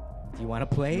wanna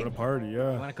play? You want to party?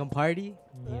 Yeah. You wanna come party?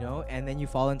 You know, and then you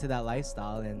fall into that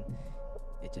lifestyle, and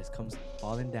it just comes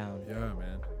falling down. Yeah,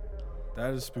 man.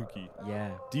 That is spooky.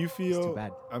 Yeah. Do you feel? too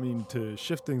bad. I mean, to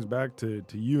shift things back to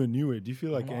you and New Age, do you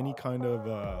feel like any kind of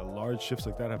large shifts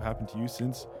like that have happened to you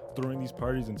since throwing these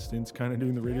parties and since kind of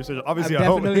doing the radio station? Obviously, I'm I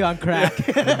hope. definitely on crack.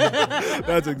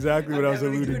 That's exactly what I was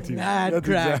definitely alluding to. doing mad That's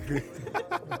crack. exactly.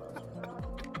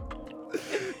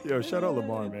 Yo, shout out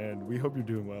Lamar, man. We hope you're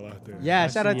doing well out there. Yeah,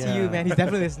 shout out to you, Yeah. man. He's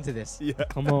definitely listened to this. Yeah.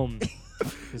 Come home.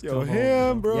 Just Yo, come home,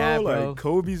 him, bro. Yeah, bro. Like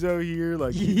Kobe's out here.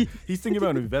 Like he's thinking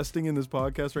about investing in this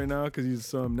podcast right now because he's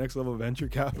some next level venture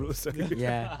capitalist. out here.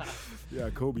 Yeah. Yeah,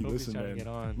 Kobe, Kobe's listen, trying to man. get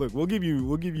on. Look, we'll give you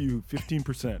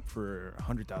 15% for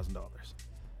 $100,000,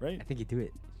 right? I think you do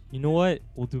it. You know what?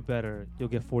 We'll do better. You'll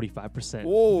get 45%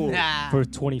 Whoa. Nah. for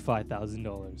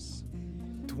 $25,000.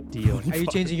 Deal. Are you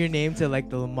changing your name to like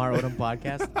the Lamar Odom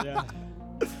podcast? Yeah.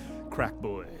 Crack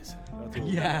boys. That's what-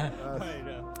 Yeah.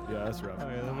 Yeah, that's rough. All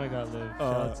right, let my God live. Shout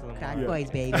out to Lamar. Crack Yeah. boys,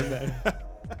 baby.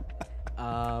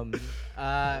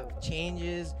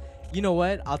 Changes. You know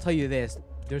what? I'll tell you this.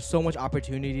 There's so much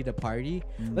opportunity to party.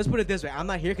 Let's put it this way. I'm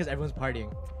not here because everyone's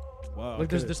partying. Wow. Like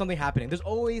there's okay. something happening. There's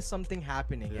always something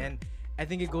happening, Yeah. and I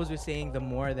think it goes with saying the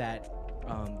more that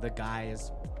the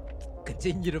guys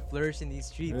continue to flourish in these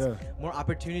streets, Yeah. more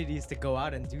opportunities to go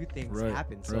out and do things Right,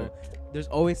 happen. So right. there's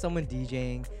always someone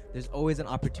DJing. There's always an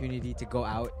opportunity to go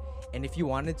out, and if you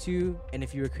wanted to, and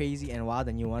if you were crazy and wild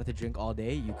and you wanted to drink all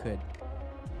day, you could.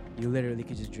 You literally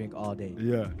could just drink all day.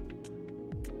 Yeah.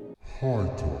 High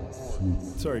top flip.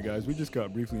 Sorry, guys. We just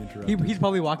got briefly interrupted. He's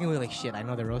probably walking away like, shit, I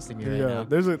know they're roasting me right Yeah, now.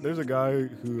 there's a guy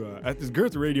who at this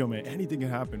Girth Radio, man, anything can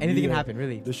happen. Anything We, can happen,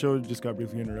 really. The show just got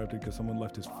briefly interrupted because someone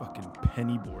left his fucking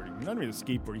penny board. Not even a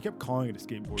skateboard. He kept calling it a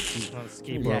skateboard too. Not a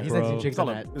skateboard, Yeah, he's like some bro. chicks It's on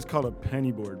called, that. it's called a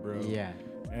penny board, bro. Yeah.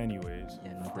 Anyways.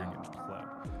 Yeah, no friggin' doubt.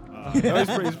 pleb. No,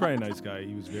 he's probably a nice guy.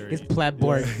 He was very. His pleb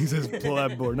board. Yeah, he says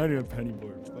pleb board, not even a penny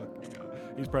board. Fuck.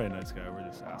 Yeah. He's probably a nice guy. We're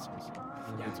just assholes.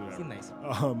 Yeah, It's whatever. seem nice.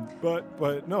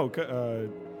 But no.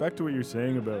 Back to what you're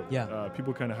saying about Yeah.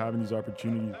 people kind of having these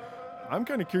opportunities. I'm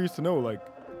kind of curious to know, like,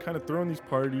 kind of throwing these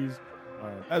parties,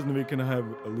 as Navik kind of have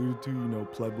alluded to, you know,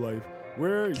 pleb life.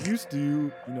 We're used to,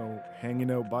 you know, hanging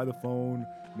out by the phone.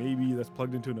 Maybe that's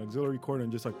plugged into an auxiliary cord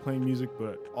and just like playing music,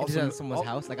 but Is also it at someone's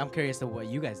house? Like, I'm curious to what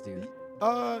you guys do.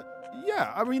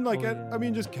 Yeah, I mean, like, Oh, I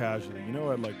mean, yeah. just casually, you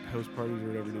know, at like house parties or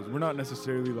whatever it is. We're not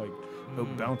necessarily like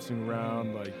out bouncing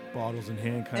around like bottles in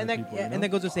hand kind And of that, people. yeah, you know? and that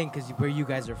goes with saying, because where you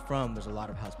guys are from, there's a lot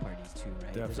of house parties too,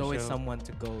 right? Yeah, There's for always sure. someone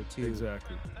to go to.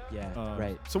 Exactly. Yeah, Um,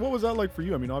 right. So what was that like for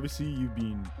you? I mean, obviously you've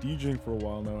been DJing for a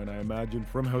while now, and I imagine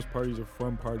from house parties or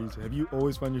from parties, have you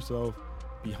always found yourself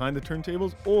behind the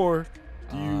turntables, or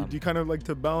do you kind of like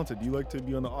to balance it? Do you like to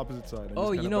be on the opposite side? And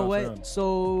Oh, just you kinda know bounce what? around?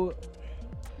 So,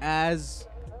 as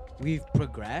we've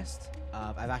progressed,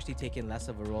 I've actually taken less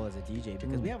of a role as a DJ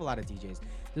because we have a lot of DJs.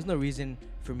 There's no reason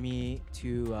for me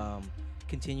to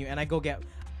continue. And I go get.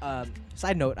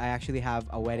 Side note: I actually have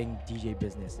a wedding DJ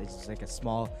business. It's just like a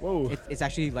small. Whoa. It's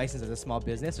actually licensed as a small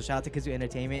business. So shout out to Kazoo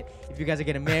Entertainment. If you guys are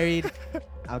getting married,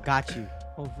 I got you.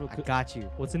 Oh, real I quick. got you.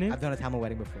 What's the name? I've done a Tamil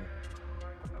wedding before.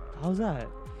 How's that?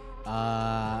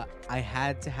 I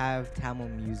had to have Tamil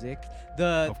music.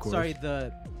 Of course.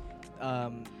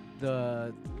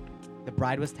 The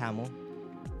bride was Tamil,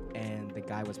 and the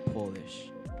guy was Polish.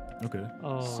 Okay.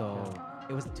 Oh. So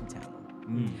it wasn't too Tamil.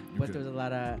 Okay. But there was a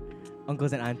lot of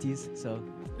uncles and aunties. So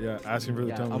Yeah, asking for the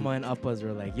yeah, Tamil. Amma and Appas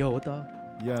were like, "Yo, what the?"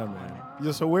 Yeah, man.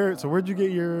 Yeah, so where'd you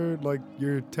get your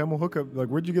Tamil hookup? Like,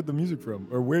 where'd you get the music from,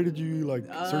 or where did you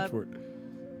search for it?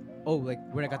 Oh, like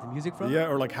where I got the music from? Yeah,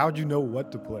 or like how'd you know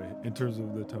what to play in terms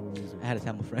of the Tamil music? I had a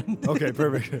Tamil friend. Okay,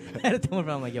 perfect. I had a Tamil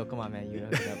friend. I'm like, "Yo, come on, man, you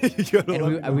hook it up." You gotta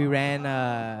And love we it. ran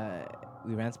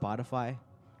Spotify,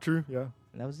 True, yeah.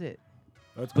 and that was it.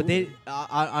 That's But cool. they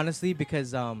honestly,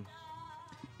 because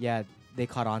they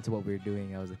caught on to what we were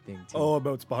doing. That was a thing too. Oh,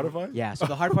 about Spotify? Yeah. So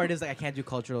the hard part is like I can't do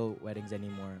cultural weddings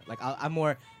anymore. Like I'm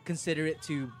more considerate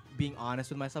to being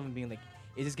honest with myself and being like,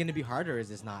 is this gonna be hard or is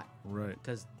this not? Right,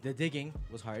 Because the digging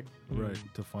was hard. right.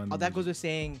 To find All the that goes music. with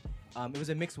saying it was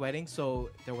a mixed wedding, so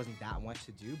there wasn't that much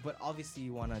to do. But obviously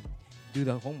you wanna do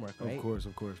the homework, right?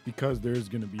 Of course. Because there's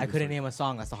gonna be I this, couldn't like- name a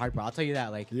song. That's the hard part. I'll tell you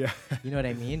that. Like, Yeah. you know what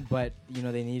I mean? But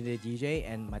they needed a DJ,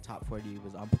 and my top 40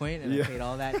 was on point, and Yeah. I played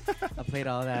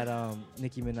all that.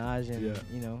 Nicki Minaj, and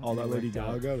Yeah. All that it Lady worked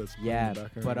out. Gaga that's playing Yeah, in the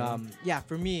background but right now.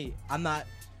 for me, I'm not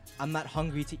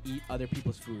hungry to eat other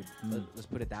people's food. Mm. Let's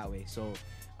put it that way. So,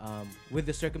 with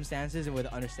the circumstances and with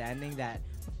the understanding that,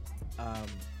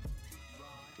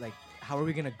 like, how are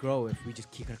we gonna grow if we just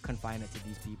keep confine it to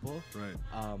these people? Right.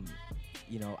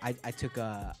 I took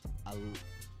a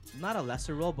not a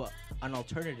lesser role, but an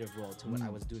alternative role to what I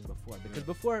Mm. was doing before. Because Yeah.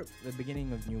 before the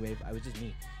beginning of New Wave, I was just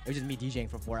me. It was just me DJing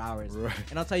for 4 hours. Right.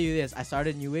 And I'll tell you this, I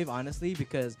started New Wave honestly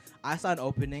because I saw an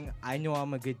opening. I know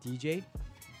I'm a good DJ,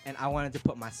 and I wanted to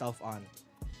put myself on,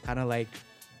 kind of like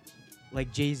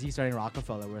Jay-Z starting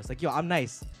Rockefeller, where it's like, yo, I'm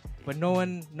nice, but no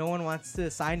one wants to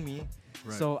sign me,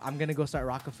 Right. so I'm gonna go start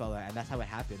Rockefeller, and that's how it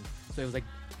happened. So it was like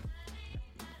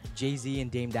Jay-Z and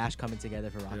Dame Dash coming together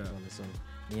for Rockefeller. So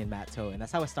me and Matt Toe, and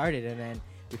that's how it started, and then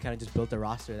we kind of just built a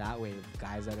roster that way of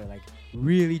guys that are like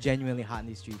really genuinely hot in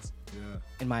these streets, Yeah.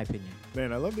 in my opinion.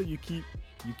 Man, I love that you keep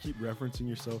referencing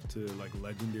yourself to like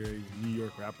legendary New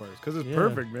York rap artists because it's Yeah.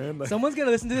 perfect, man. Like, Someone's gonna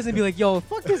listen to this and be like, yo,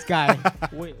 fuck this guy.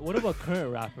 Wait, what about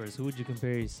current rappers? Who would you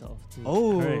compare yourself to? Current.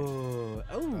 Oh,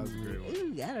 That was a great one.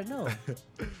 ooh, I don't know.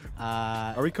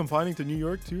 are we confining to New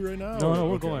York too right now? No, or- no,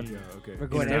 we're okay, going- Yeah, okay. we're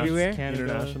going States, everywhere? Canada.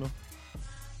 International.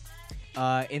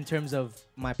 In terms of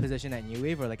my position at New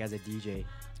Wave or like as a DJ,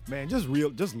 Man, just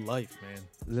life, man.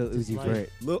 Lil Just Uzi life. Vert.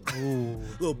 Little Ooh,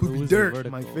 Lil Poopy Uzi Dirt,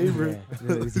 Vertical. my favorite. Yeah,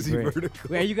 Lil Uzi Vert. Vertical.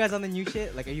 Wait, are you guys on the new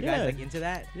shit? Like, are you guys Yeah. like into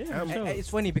that? Yeah, I'm sure. It's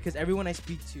funny because everyone I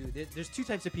speak to, there's two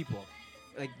types of people,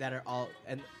 like that are all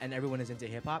and everyone is into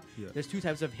hip hop. Yeah. There's two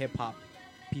types of hip hop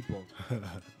people.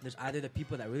 There's either the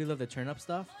people that really love the turn up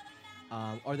stuff,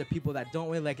 or the people that don't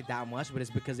really like it that much, but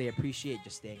it's because they appreciate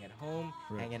just staying at home,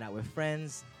 Right. hanging out with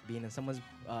friends, being in someone's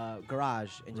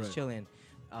garage and just Right. chilling.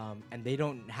 And they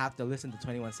don't have to listen to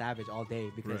 21 Savage all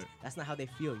day because Right. that's not how they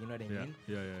feel. You know what I Yeah, mean?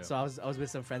 yeah. So I was with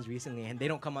some friends recently, and they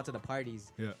don't come out to the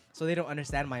parties. Yeah. So they don't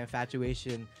understand my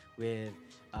infatuation with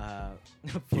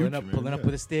Future, pulling man, up yeah.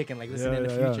 with a stick and like listening Yeah,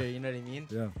 to yeah, Future. You know what I mean?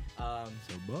 Yeah. Um,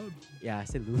 So, bud. yeah, I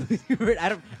said Lil Uzi Vert. I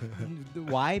don't.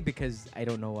 Why? Because I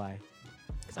don't know why.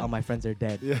 'Cause all my friends are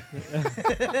dead. Yeah.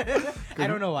 I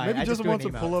don't know why. Maybe I just threw a wants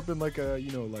to name pull out. up in like a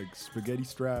like spaghetti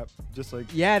strap, just like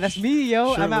Yeah, that's me,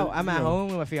 yo. Sure, I'm but, at you know. home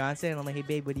with my fiance, and I'm like, hey,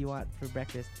 babe, what do you want for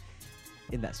breakfast?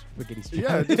 In that spaghetti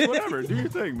strap. yeah, just whatever. Do your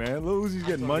thing, man. Lil Uzi's getting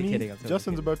totally money. kidding, I'm totally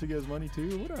Justin's kidding. about to get his money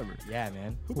too. Whatever. Yeah,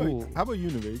 man. Who about, Ooh. how about you,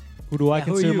 Navek? Who do I Yeah,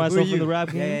 who are consider you? Who are myself in you? the rap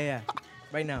game? Yeah.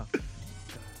 Right now.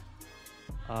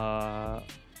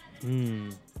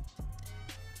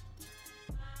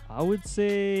 I would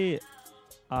say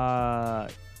either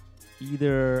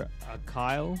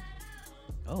Kyle.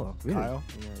 Oh, Kyle.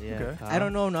 Yeah, Okay. Kyle. I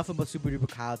don't know enough about Super Duper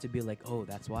Kyle to be like, oh,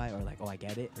 that's why, or like, oh, I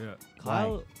get it. Yeah.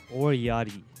 Kyle or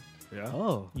Yachty. Yeah.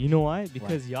 Oh. You know why?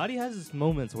 Because Yachty has his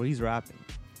moments where he's rapping,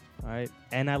 all right?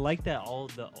 And I like that all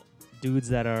the dudes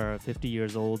that are 50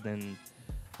 years old and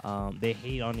they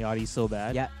hate on Yachty so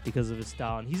bad Yeah. because of his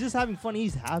style. And he's just having fun.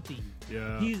 He's happy.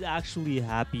 Yeah. He's actually a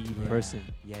happy person.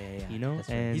 Yeah. You know? That's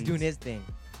right. He's And- doing his thing.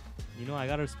 You know, I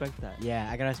gotta respect that. Yeah,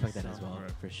 I gotta respect that as So, well,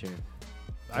 right. for sure.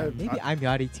 I- Maybe I'm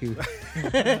Yachty too.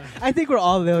 I think we're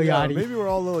all Lil yeah, Yachty. maybe we're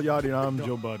all Lil Yachty and I'm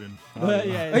Joe Budden.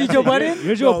 Yeah, Are you Joe Budden?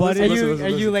 You're Joe No, Budden. Are listen, you listen, are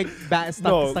you listen. like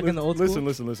stuck in the old school?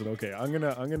 Listen. Okay, I'm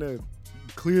gonna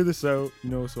clear this out,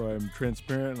 so I'm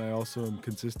transparent and I also am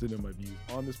consistent in my views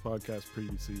on this podcast.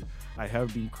 Previously, I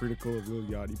have been critical of Lil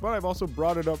Yachty, but I've also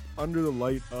brought it up under the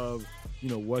light of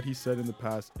what he said in the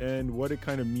past and what it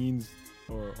kind of means,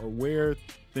 or where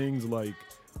things like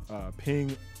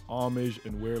paying homage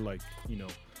and where like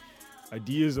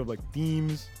ideas of like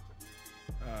themes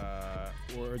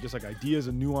or just like ideas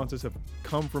and nuances have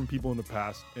come from people in the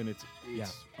past, and it's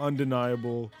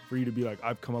undeniable for you to be like,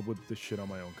 I've come up with this shit on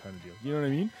my own kind of deal. You know what I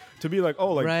mean? To be like,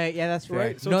 oh, like right, yeah, that's right?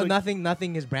 right. So no, it's like,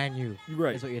 nothing is brand new.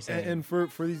 Right. Is what you're saying. And for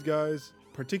these guys,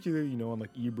 particularly, on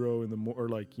like Ebro and or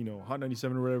like, Hot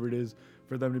 97 or whatever it is,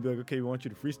 for them to be like, okay, we want you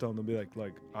to freestyle, and they'll be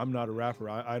like I'm not a rapper.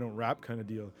 I don't rap kind of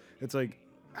deal. It's like,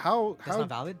 that's not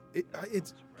valid?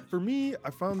 It's for me, I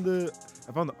found the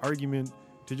argument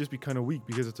to just be kind of weak,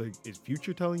 because it's like, is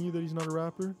Future telling you that he's not a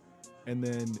rapper? And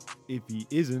then if he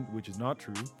isn't, which is not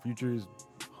true, Future is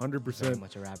 100% very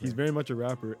much a rapper. He's very much a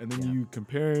rapper. And then you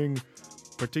comparing,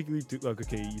 particularly to like,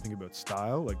 okay, you think about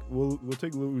style, like we'll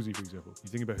take Lil Uzi for example. You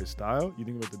think about his style, you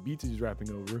think about the beats he's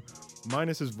rapping over,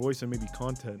 minus his voice and maybe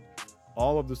content.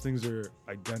 All of those things are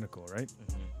identical, right?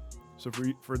 Mm-hmm. So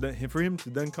for him to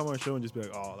then come on a show and just be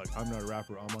like, oh, like I'm not a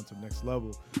rapper, I'm on to the next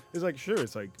level. It's like, sure,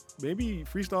 it's like maybe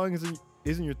freestyling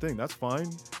isn't your thing. That's fine.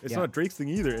 It's not Drake's thing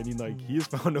either. And he has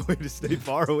found a way to stay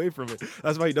far away from it.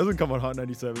 That's why he doesn't come on Hot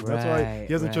 97. That's why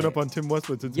he hasn't shown up on Tim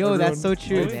Westwood since that's so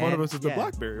true, made fun of us since the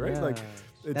BlackBerry, right? Yeah. Like,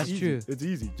 it's that's easy. true. It's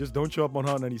easy. Just don't show up on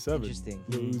Hot 97. Interesting.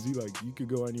 Lil Uzi, like you could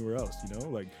go anywhere else,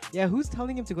 like. Yeah, who's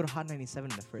telling him to go to Hot 97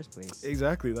 in the first place?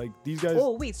 Exactly. Like these guys.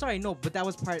 Oh wait, sorry, no, but that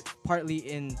was partly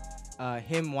in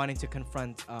him wanting to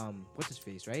confront what's his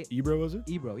face, right? Ebro, was it?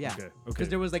 Ebro, yeah. Okay. Because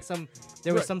there was like some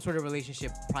sort of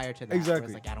relationship prior to that. Exactly. Where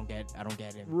it's like I don't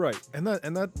get him. Right, and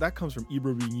that comes from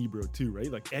Ebro being Ebro too,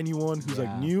 right? Like anyone who's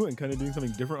like new and kind of doing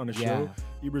something different on a show,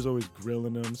 Ebro's always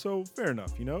grilling them. So fair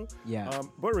enough, Yeah.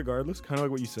 But regardless, kind of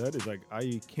like what you said, is like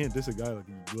I can't diss a guy like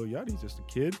Lil Yachty. He's just a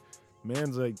kid.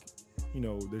 Man's like,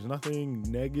 there's nothing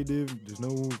negative. There's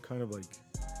no kind of like.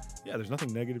 Yeah, there's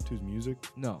nothing negative to his music.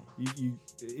 No. It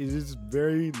is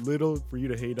very little for you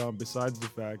to hate on, besides the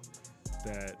fact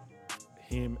that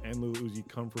him and Lil Uzi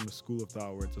come from a school of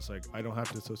thought where it's just like, I don't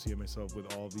have to associate myself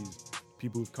with all these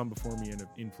people who've come before me and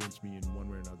have influenced me in one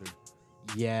way or another.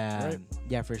 Yeah. Right?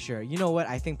 Yeah, for sure. You know what?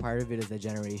 I think part of it is the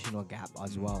generational gap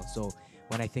as well. So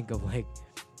when I think of like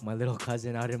my little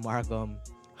cousin out in Markham,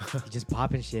 he's just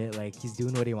popping shit. Like he's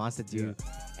doing what he wants to do. Yeah.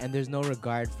 And there's no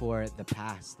regard for the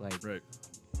past. Like, right.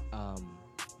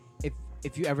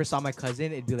 If you ever saw my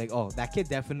cousin, it'd be like, oh, that kid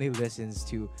definitely listens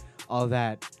to all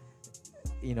that,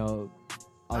 all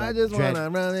I just dread.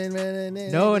 wanna run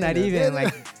in. No, not even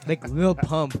like Lil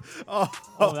Pump. Oh,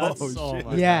 that's shit.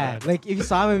 my Yeah, God. like if you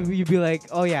saw him, you'd be like,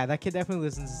 oh yeah, that kid definitely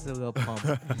listens to Lil Pump.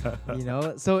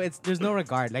 So there's no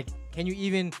regard. Like, can you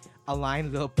even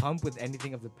align Lil Pump with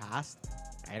anything of the past?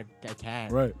 I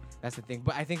can't. Right. That's the thing.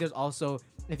 But I think there's also,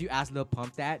 if you ask Lil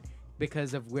Pump that,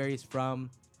 because of where he's from,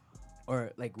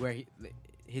 or like where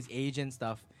his age and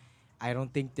stuff, I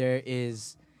don't think there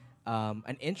is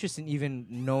an interest in even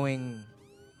knowing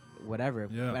whatever.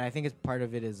 Yeah. But I think it's part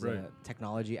of it is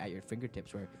technology at your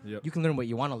fingertips, where Yep. you can learn what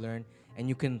you want to learn, and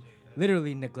you can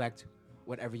literally neglect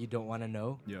whatever you don't want to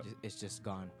know. Yep. It's just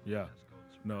gone. Yeah.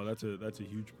 No, that's a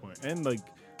huge point. And like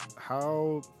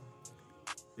how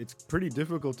it's pretty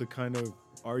difficult to kind of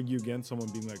argue against someone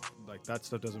being like that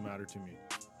stuff doesn't matter to me.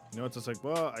 It's just like,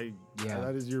 well,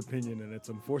 that is your opinion, and it's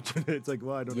unfortunate. It's like,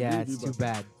 well, I don't agree with you. It's too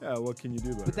bad. Yeah, what can you do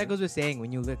about it? But that goes with saying,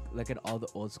 when you look at all the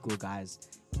old school guys,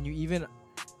 can you even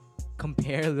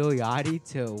compare Lil Yachty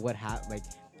to what like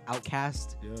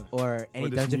Outkast or any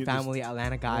Dungeon Family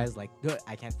Atlanta guys? Like,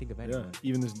 I can't think of anyone. Yeah,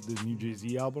 even this new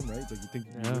Jay-Z album, right? Like, you think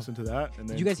you listen to that, and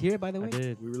then did you guys hear it, by the way? I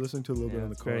did. We were listening to a little bit on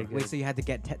the car. Wait, so you had to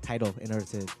get Tidal in order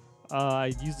to?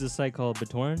 I used a site called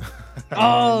BitTorrent.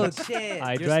 Oh shit!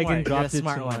 I You're drag smart. and dropped You're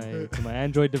a it smart to my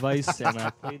Android device, and I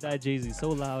played that Jay-Z so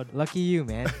loud. Lucky you,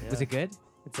 man. Yeah. Was it good?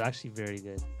 It's actually very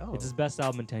good. Oh. It's his best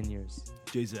album in 10 years.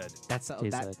 Jay-Z. That says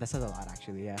a lot,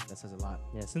 actually. Yeah, that says a lot.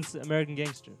 Yeah, since American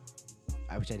Gangster.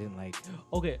 Which I didn't like.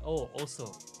 Okay. Oh, also,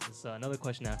 this another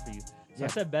question I have for you. So Yeah. I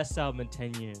said best album in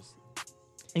 10 years.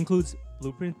 Includes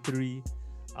Blueprint 3,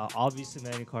 obviously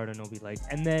Magna Carta, nobody liked,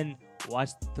 and then Watch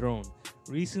the Throne.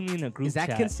 Recently in a group chat. Is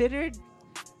that considered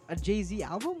a Jay-Z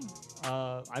album?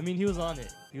 I mean, he was on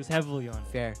it. He was heavily on it.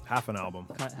 Fair. Half an album.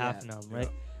 Half an album, right?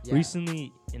 Yeah.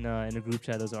 Recently in a group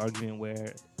chat, there was an argument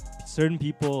where certain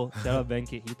people, shout out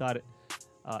Venkat, he thought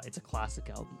it's a classic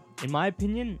album. In my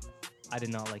opinion, I did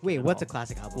not like it. Wait, at what's all. a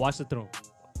classic album? Watch the Throne.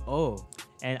 Oh.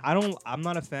 And I'm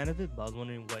not a fan of it, but I was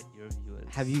wondering what your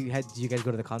view is. Did you guys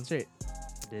go to the concert?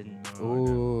 didn't. No, I didn't.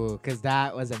 Ooh, because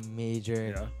that was a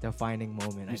major Yeah. defining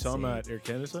moment. You I'd saw him say. at Air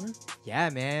Canada Center? Yeah,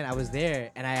 man, I was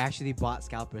there, and I actually bought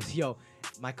scalpers. Yo,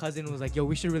 my cousin was like, "Yo,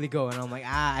 we should really go," and I'm like,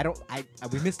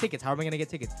 we missed tickets. How am I gonna get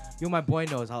tickets? Yo, my boy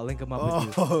knows. I'll link him up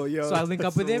with you. Oh, yo. So I link up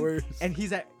that's with the him, worst. and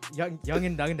he's at Young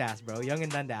and Dundas, bro. Young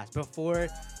and Dundas, before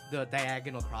the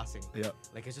diagonal crossing. Yeah.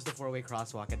 Like, it's just a 4-way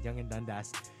crosswalk at Young and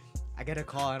Dundas. I get a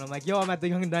call, and I'm like, yo, I'm at the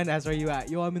Young and Dundas. Where are you at?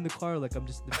 Yo, I'm in the car. Like, I'm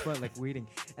just in the front, like, waiting.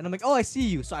 And I'm like, oh, I see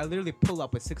you. So I literally pull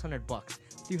up with $600,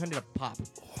 $300 a pop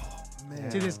Man.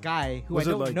 to this guy who Was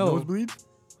I it don't like know. nosebleed?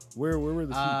 Where were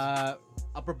the seats?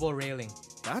 Upper bowl railing.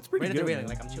 That's pretty Right good. at the railing.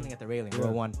 man. Like, I'm chilling at the railing, Yeah.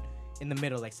 row 1. In the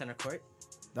middle, like, center court.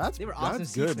 That's They were awesome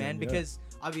that's seats, good, man, yeah. because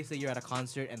obviously you're at a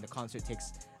concert, and the concert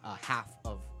takes half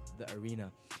of the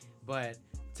arena. But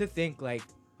to think, like,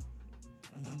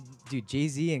 dude,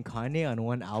 Jay-Z and Kanye on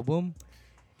one album,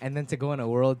 and then to go on a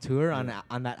world tour on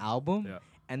that album, Yeah.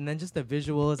 and then just the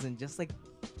visuals and just like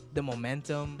the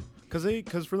momentum.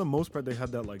 Because for the most part they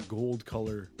had that like gold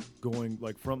color going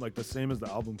like from like the same as the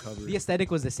album cover. The aesthetic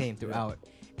was the same throughout,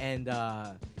 and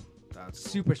That's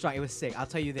super strong. It was sick. I'll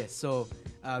tell you this. So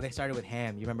they started with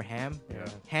Ham. You remember Ham? Yeah.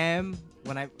 Ham.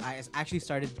 When I actually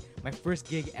started my first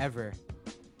gig ever,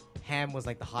 Ham was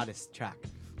like the hottest track.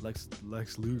 Lex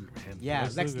Luger. Man. Yeah,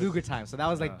 Lex Luger time. So that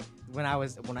was like Yeah. that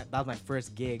was my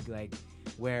first gig, like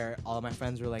where all of my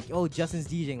friends were like, "Oh, Justin's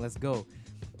DJing, let's go."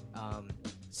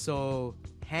 So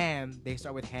Ham, they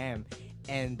start with Ham,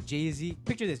 and Jay-Z.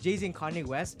 Picture this: Jay-Z and Kanye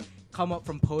West come up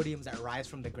from podiums that rise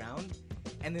from the ground,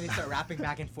 and then they start rapping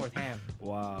back and forth. Ham.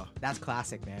 Wow. That's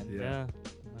classic, man. Yeah. Yeah.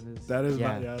 That is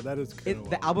Yeah. that is kinda The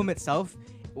wild. album itself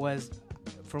was,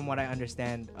 from what I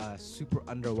understand, super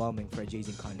underwhelming for a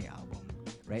Jay-Z and Kanye album.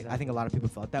 Right? I think a lot of people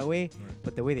felt that way,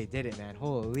 but the way they did it, man,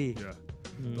 holy! Yeah.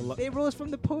 Mm. The lo- They rose from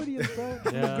the podium, bro,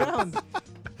 from the Yeah. ground.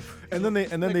 and then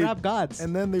Like they rap gods.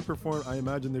 and then they performed. I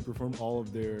imagine they performed all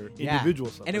of their Yeah. individual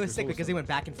stuff. And it like was their sick solo because they stuff. went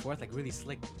back and forth, like really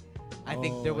slick. I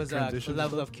think Oh, there like was a transitions and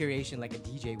level stuff? of curation like a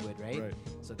DJ would, right? Right.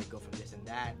 So they go from this and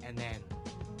that, and then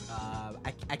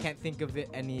I can't think of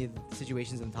any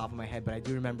situations on the top of my head, but I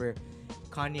do remember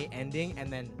Kanye ending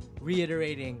and then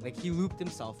reiterating, like he looped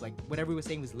himself, like whatever he was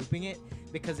saying was looping it,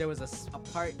 because there was a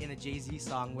part in a Jay-Z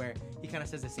song where he kind of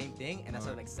says the same thing, and that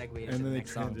sort of like segued into And the then they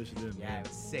next song. transitioned in. Yeah, it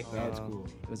was sick, Oh, man. that's cool.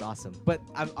 It was awesome. But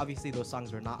obviously those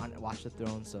songs were not on Watch the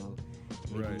Throne, so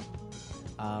maybe,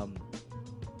 Right.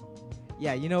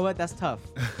 yeah, you know what? That's tough.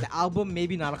 The album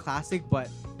maybe not a classic, but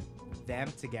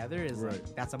them together is Right.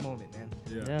 like that's a moment, man.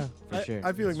 Yeah. Yeah. For sure.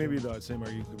 I feel like maybe the same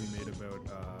argument could be made about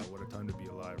What a Time to Be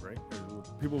Alive, right? Or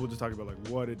people will just talk about like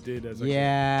what it did as like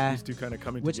Yeah. these two kind of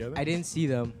coming Which together. I didn't see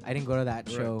them. I didn't go to that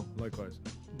Right. show. Likewise.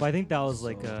 But I think that was So-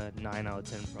 like a 9 out of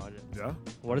 10 project. Yeah.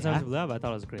 What a Yeah. time to live! I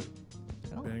thought it was great.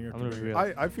 Banger. I'm gonna banger. real-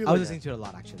 I feel I was like listening to it a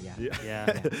lot, actually. Yeah. yeah. Yeah.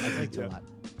 I listened to it Yeah. a lot.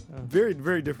 Very,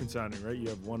 very different sounding, right? You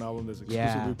have one album that's Yeah.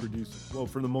 exclusively produced, well,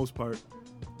 for the most part,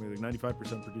 maybe like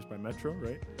 95% produced by Metro,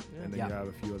 right? And then Yeah. you have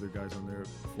a few other guys on there,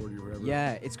 40 or whatever.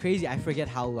 Yeah, it's crazy. I forget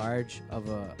how large of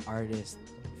a artist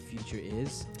Future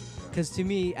is, because to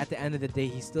me, at the end of the day,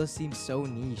 he still seems so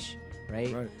niche,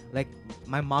 right? Right. Like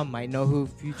my mom might know who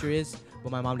Future is,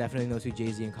 but my mom definitely knows who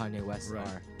Jay-Z and Kanye West Right.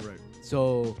 are. Right.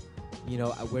 So, you know,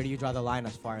 where do you draw the line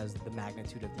as far as the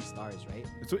magnitude of these stars, right?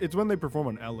 It's when they perform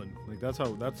on Ellen. Like that's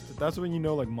when you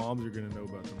know like moms are gonna know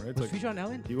about them, right? It's Was like Future on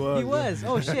Ellen? he was. He was.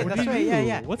 Oh shit, What that's did he right. Yeah, do?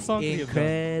 yeah. What song did he have done?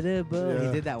 Incredible. Yeah.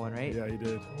 He did that one, right? Yeah, he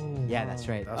did. Yeah, that's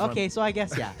right. That's Okay, so I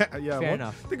guess yeah. Yeah. Fair one-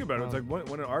 enough. Think about it. It's Wow. like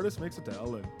when an artist makes it to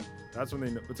Ellen, that's when they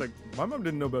know. It's like my mom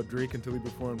didn't know about Drake until he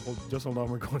performed Just Hold On,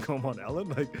 We're Going Home on Ellen.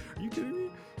 Like, are you kidding me?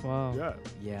 Wow. Yeah.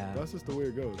 Yeah, That's just the way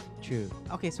it goes. true.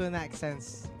 Okay, so in that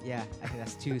sense, yeah, I think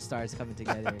that's two stars coming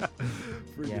together.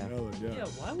 Freaking Yeah. Ellen. Yeah. Yeah,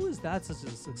 why was that such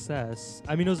a success?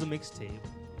 I mean, it was a mixtape.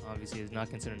 Obviously, it's not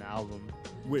considered an album.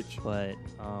 Which? But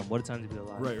What a Time to Be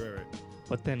Alive. Right.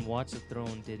 But then Watch the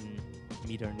Throne didn't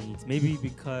meet our needs. Maybe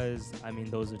because, I mean,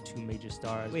 those are two major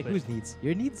stars. Wait, but whose needs?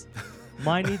 Your needs?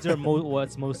 my needs are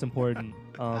what's most important in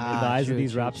the eyes true, of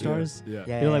these true, rap true. stars. Yeah.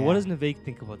 Yeah. They're like, what does Navek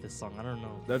think about this song? I don't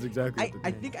know. That's exactly. what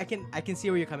I they did. think I can see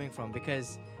where you're coming from,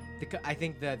 because I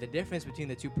think the difference between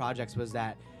the two projects was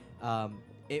that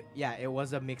it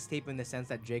was a mixtape in the sense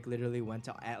that Drake literally went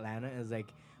to Atlanta and was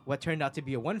like, what turned out to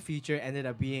be a one feature ended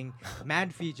up being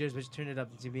mad features, which turned it up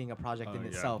into being a project in Yeah,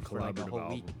 itself for like a collaborative whole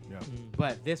album. week. Yeah.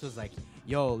 But this was like,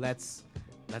 yo, let's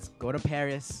go to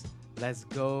Paris, let's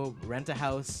go rent a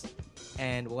house,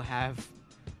 and we'll have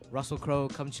Russell Crowe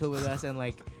come chill with us and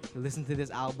like listen to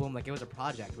this album. Like, it was a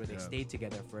project where they Yeah. stayed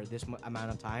together for this amount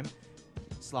of time,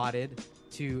 slotted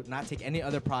to not take any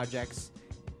other projects,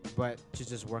 but to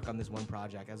just work on this one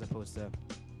project, as opposed to,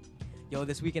 yo,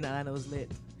 this week in Atlanta was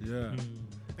lit. Yeah. Mm.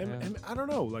 And I don't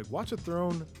know, like Watch the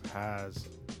Throne has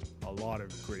a lot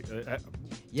of great.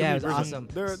 Yeah, it was personally,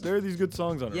 awesome. There are these good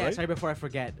songs on it, Yeah, right? sorry, before I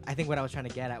forget, I think what I was trying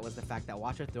to get at was the fact that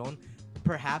Watch the Throne,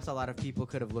 perhaps a lot of people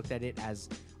could have looked at it as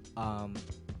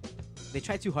they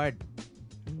tried too hard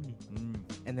Mm,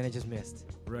 and then it just missed.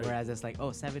 right. Whereas it's like,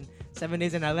 oh, seven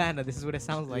days in Atlanta, this is what it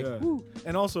sounds like. Yeah. Woo.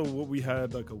 And also, what we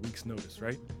had like a week's notice,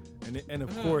 right? And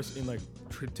of course, in like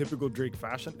typical Drake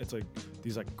fashion, it's like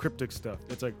these like cryptic stuff.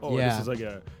 It's like, oh, Yeah. this is like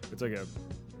a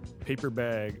paper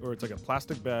bag, or it's like a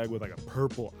plastic bag with like a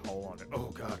purple owl on it.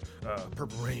 Oh God,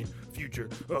 Purple Rain, Future.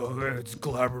 Oh, it's a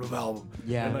collaborative album.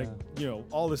 Yeah. And like, you know,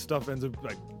 all this stuff ends up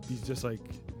like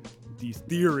these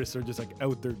theorists are just like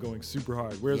out there going super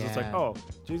hard. Whereas it's like, Yeah. oh,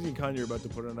 Jay-Z and Kanye are about to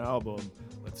put an album.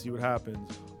 Let's see what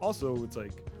happens. Also, it's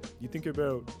like, you think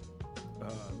about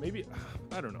maybe,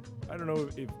 I don't know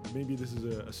if maybe this is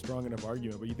a strong enough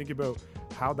argument, but you think about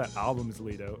how that album is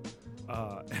laid out.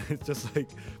 It's just like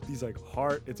these like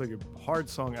it's like a hard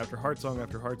song after hard song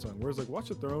after hard song. Whereas like Watch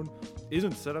the Throne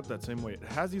isn't set up that same way. It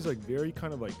has these like very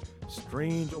kind of like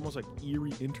strange, almost like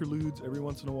eerie interludes every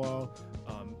once in a while.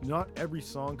 Not every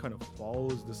song kind of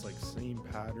follows this like same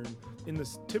pattern in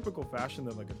this typical fashion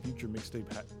that like a Future mixtape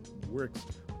works.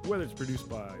 Whether it's produced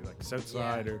by like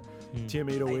Southside or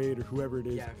TM808 or whoever it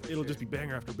is, Yeah, for it'll sure. just be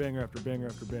banger after banger after banger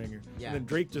after banger. Yeah. And then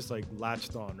Drake just like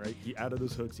latched on, right? He added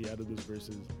those hooks, he added those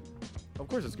verses. Of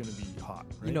course, it's gonna be hot,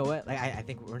 right? You know what? Like, I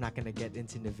think we're not gonna get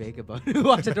into Nivek about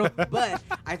Watch the Throne, but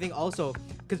I think also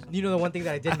because you know the one thing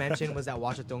that I did mention was that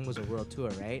Watch the Throne was a world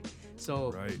tour, right?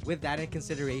 So Right. with that in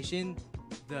consideration,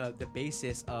 the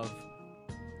basis of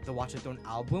the Watch the Throne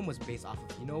album was based off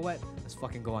of, you know what? Let's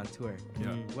fucking go on tour. Yeah.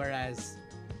 Whereas,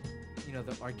 you know,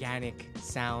 the organic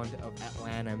sound of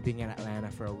Atlanta and being in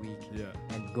Atlanta for a week Yeah.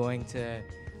 and going to,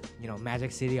 you know,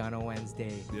 Magic City on a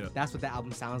Wednesday. Yeah. That's what the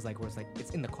album sounds like, where it's like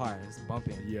it's in the car, it's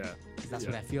bumping. Yeah. 'Cause that's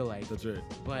Yeah. what I feel like. That's right.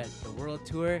 But the world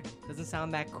tour doesn't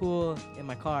sound that cool in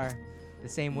my car, the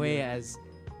same way Yeah. as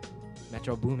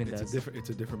Metro Boomin It's does. a different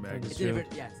It's magnitude.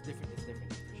 different. Yeah, it's different. It's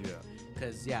different. Yeah.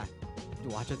 Cause yeah,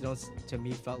 Watch the Throne to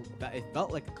me felt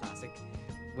like a classic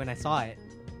when I saw it.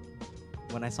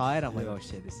 When I saw it, I'm like, Yeah. oh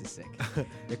shit, this is sick.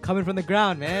 They're coming from the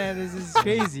ground, man. This is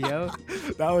crazy, yo.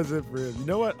 That was it for him. You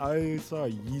know what? I saw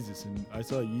Yeezus and I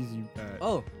saw Yeezy at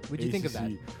Oh, what'd you think of that?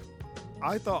 ACC.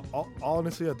 I thought,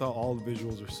 honestly, I thought all the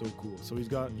visuals are so cool. So he's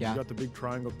got the big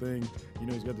triangle thing. You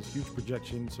know, he's got this huge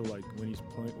projection. So like when he's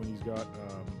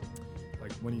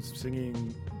when he's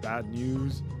singing Bad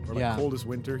News or like Yeah. Coldest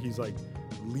Winter, he's like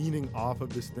leaning off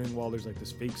of this thing while there's like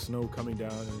this fake snow coming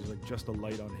down and there's like just a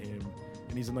light on him.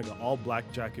 And he's in like an all black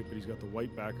jacket, but he's got the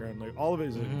white background. Like all of it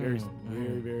is like,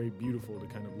 very beautiful to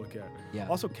kind of look at. Yeah.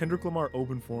 Also, Kendrick Lamar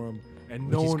opened for him, and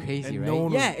Which no is one, crazy, and right? no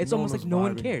one Yeah, was- it's no almost one like was no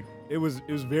one vibing. cared. It was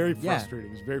very Yeah. frustrating.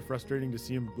 It was very frustrating to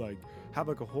see him like have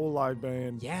like a whole live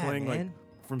band Yeah, playing like man.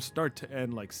 from start to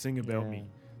end, like Sing About Yeah. Me.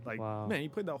 Like Wow. man, he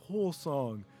played that whole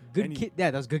song. Good and he- kid.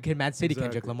 Yeah, that was Good Kid, Mad City,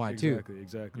 Kendrick Lamar too.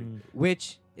 Exactly.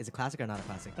 Which is a classic or not a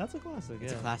classic? That's a classic.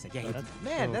 It's a yeah. classic. Yeah, That's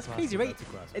man, so that's classic. crazy, right? That's a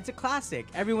classic. It's a classic.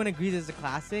 Everyone agrees it's a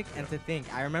classic, and to think,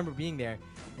 I remember being there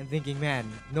and thinking, man,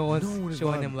 no one's No one is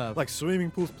showing vibing. him love. Like swimming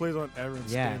pools plays on everyone.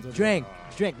 yeah, stands up Drank,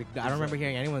 like, Drank. I don't remember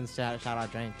hearing anyone shout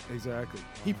out Drank. Exactly.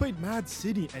 He played Mad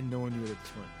City and no one knew it at this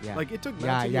point. Yeah. Like it took Mad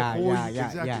Yeah, City yeah, a whole yeah, year. yeah,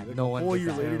 Exactly. yeah. Like No a one whole did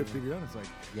year that. later to figure it out. It's like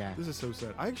Yeah. this is so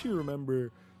sad. I actually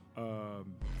remember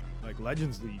like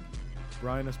Legends League,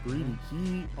 Brian Esperidi,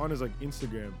 he on his like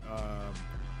Instagram,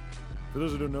 for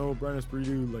those who don't know, Brian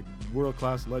Esperidi, like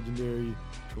world-class legendary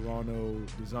Toronto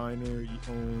designer. He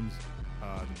owns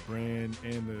the brand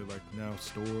and the like now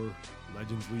store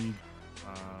Legends League.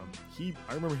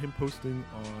 I remember him posting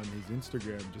on his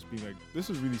Instagram just being like, this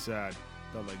is really sad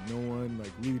that like no one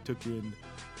like really took in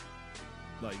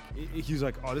like he's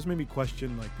like, oh, this made me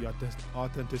question like the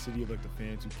authenticity of like the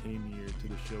fans who came here to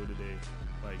the show today.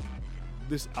 Like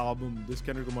this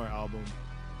Kendrick Lamar album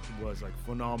was like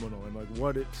phenomenal, and like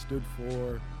what it stood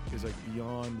for is like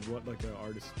beyond what like an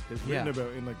artist has written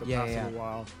about in like the past little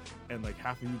while. And like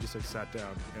half of you just like sat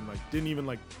down and like didn't even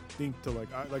like think to like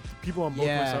like the people on both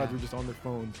my sides were just on their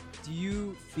phones. Do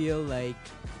you feel like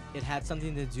it had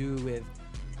something to do with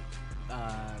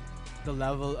the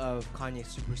level of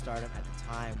Kanye's superstardom at the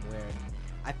time, where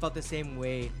I felt the same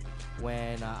way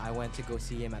when I went to go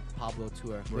see him at the Pablo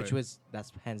tour, which Right.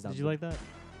 that's hands down. Did you like that?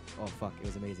 Oh fuck, it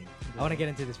was amazing. I want to get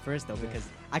into this first though, because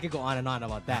I could go on and on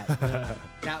about that.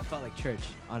 That felt like church,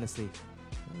 honestly.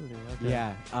 Really? Okay.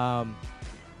 Yeah.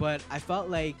 But I felt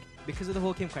like because of the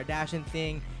whole Kim Kardashian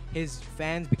thing, his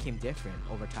fans became different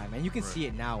over time, and you can see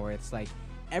it now, where it's like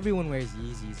everyone wears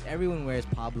Yeezys, everyone wears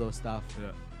Pablo stuff,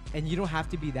 Yeah. and you don't have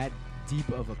to be that deep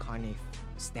of a Kanye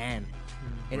stan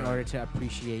in Right. order to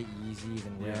appreciate Yeezys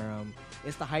and wear Yeah. them.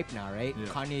 It's the hype now, right? Yeah.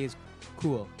 Kanye is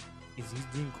cool. He's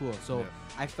deemed cool. So Yeah.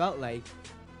 I felt like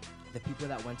the people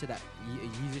that went to that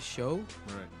Yeezus show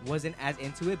Right. wasn't as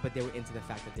into it, but they were into the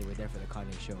fact that they were there for the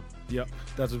Kanye show. Yep,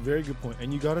 that's a very good point.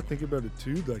 And you got to think about it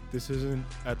too. Like, this isn't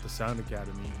at the Sound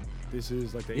Academy. This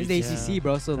is like the This is the ACC. ACC,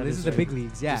 bro. So That this is is the right. big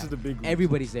leagues. Yeah, This is the big leagues.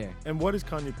 everybody's there. And what is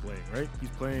Kanye playing, right? He's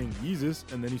playing Yeezus,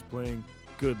 and then he's playing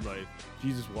Good Life,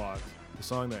 Jesus Walks, the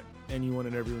song that anyone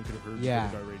and everyone could have heard Yeah,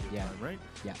 before the radio yeah, time, right?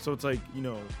 yeah. So it's like, you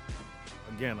know,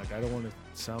 again, like, I don't want to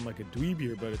sound like a dweeb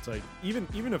here, but it's like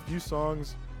even a few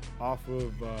songs off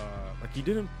of like, he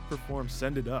didn't perform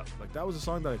 "Send It Up." Like, that was a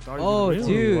song that I thought he Oh, was gonna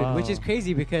dude, Wow. which is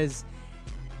crazy because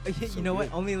you So know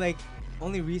good. what?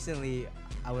 Only recently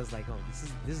I was like, oh,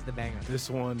 this is the banger. This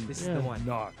one This is Yeah. the one.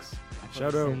 knocks. I thought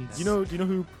Shout the out. same- Do you know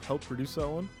who helped produce that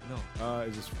one? No.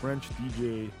 Is this French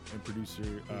DJ and producer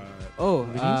Oh,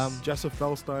 Jessa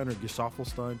Felstein or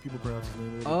Gesaffelstein. People pronounce his name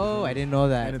a little oh, differently. I didn't know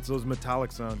And that. it's those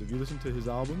metallic sounds. If you listen to his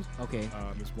albums, Okay,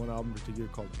 there's one album in particular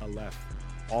called Aleph.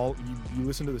 You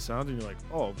listen to the sounds and you're like,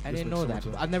 oh, I this didn't makes know so that. much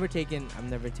sense. I've never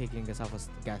taken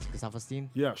Gesaffelstein.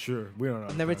 Yeah, sure. We don't know.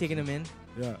 I've never taken him in.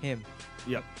 Yeah, Him.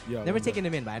 yeah. Never one taken guy.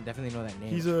 him in, but I definitely know that name.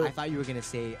 He's a- I thought you were gonna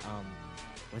say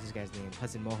what's this guy's name?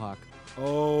 Hudson Mohawk.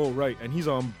 Oh, right. And he's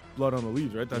on Blood on the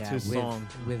Leaves, right? That's Yeah, his with, song.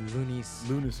 with Loonies.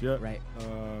 Lunas, yeah. Right.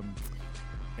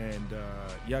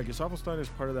 Yeah, Gesaffelstein is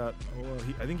part of that.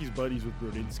 I think he's buddies with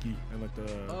Brodinski and like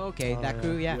the. Oh, okay, Oh, that yeah.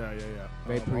 crew, yeah. Yeah.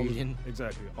 Very all the- Parisian.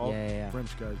 Exactly. All Yeah, yeah, yeah.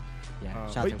 French guys. Yeah.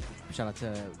 but- shout out to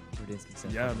Rudinsky. So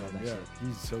Yeah, all man. that Yeah, shit.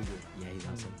 he's so good. Yeah, he's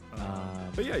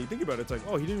awesome. But yeah, you think about it, it's like,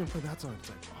 oh, he didn't even play that song. It's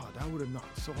like, oh, that would have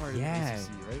knocked so hard Yeah. in the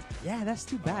ACC, right? Yeah, that's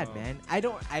too bad, Um, man.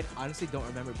 I honestly don't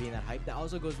remember being that hyped. That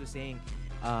also goes with saying,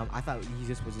 I thought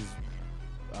Yeezus was his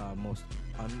most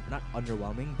not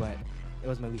underwhelming, but it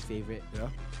was my least favorite. Yeah.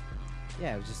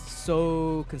 Yeah, it was just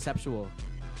so conceptual,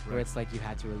 where Right. it's like you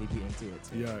had to really be into it.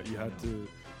 Yeah, you had to.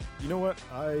 You know what?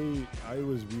 I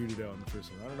was weirded out on the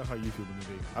first one. I don't know how you feel,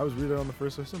 Benedict. I was weirded out on the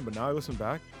first listen, but now I listen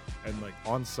back, and like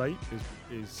On Site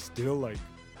is still like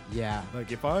Yeah.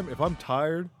 if I'm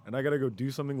tired and I gotta go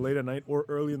do something late at night or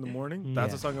early in the morning, that's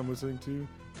Yeah. a song I'm listening to,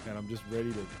 and I'm just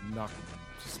ready to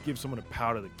just give someone a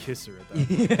powder the kisser at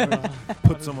that point.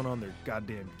 Put someone on their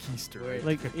goddamn keister. Right?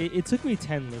 Like it took me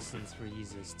 10 listens for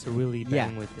Yeezus to really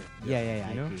bang Yeah. with it. Yeah.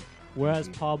 You know? I agree. Whereas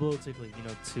Pablo took like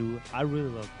 2. I really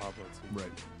love Pablo too.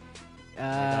 Right.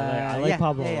 I like yeah,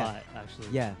 Pablo yeah, a yeah. lot actually.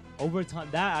 Yeah. Over time,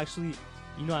 that actually,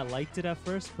 I liked it at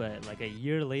first, but like a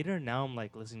year later, now I'm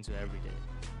like listening to it every day.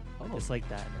 Like, Oh. it's like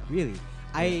that now. Really?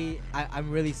 I'm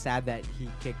really sad that he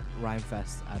kicked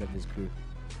Rhymefest out of his crew.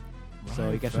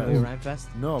 So you guys familiar with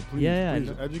Rhymefest? No, please, Yeah, please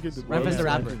no. educate the Rhymefest the yeah,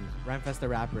 rapper. please. Rhymefest the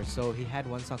rapper. So he had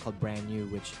one song called Brand New,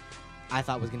 which I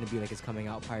thought was gonna be like his coming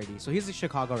out party. So he's a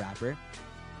Chicago rapper,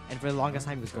 and for the longest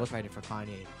time he was ghostwriting for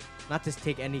Kanye. Not to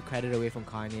take any credit away from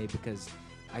Kanye, because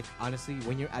I honestly,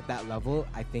 when you're at that level,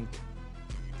 I think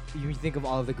you think of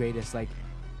all of the greatest. Like,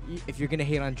 if you're gonna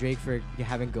hate on Drake for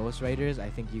having ghostwriters, I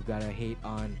think you gotta hate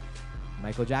on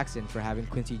Michael Jackson for having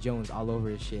Quincy Jones all over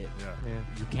his shit. Yeah. Yeah.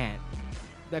 You can't.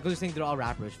 That goes to saying they're all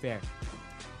rappers, fair.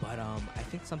 But I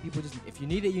think some people just, if you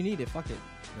need it, you need it. Fuck it.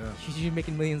 Yeah. You're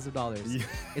making millions of dollars. Yeah.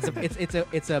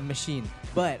 It's a machine.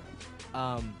 But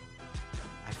I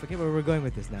forget where we're going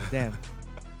with this now. Damn.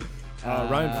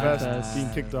 Ryan Fest Fest. being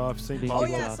kicked off. St. Being Oh Paul.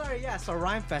 kicked yeah, off. sorry, yeah. So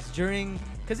Rhymefest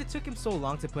because it took him so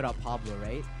long to put out Pablo,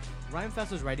 right?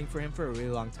 Rhymefest was writing for him for a really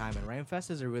long time, and Rhymefest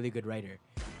is a really good writer.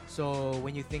 So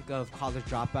when you think of College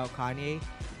Dropout Kanye,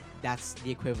 that's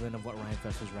the equivalent of what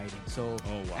Rhymefest was writing. So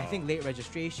Oh, wow. I think Late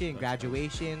Registration, That's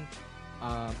Graduation.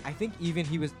 I think even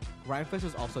Rhymefest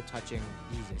was also touching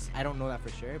Yeezus. I don't know that for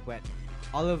sure, but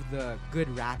all of the good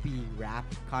rappy rap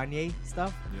Kanye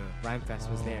stuff, Yeah. Rhymefest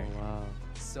was there. Oh, wow.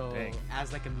 So Dang.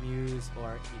 as like a muse,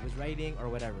 or he was writing or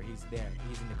whatever, he's there.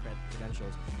 He's in the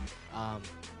credentials.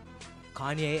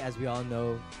 Kanye, as we all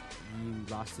know,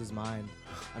 he lost his mind,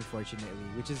 unfortunately,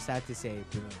 which is sad to say,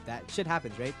 but that shit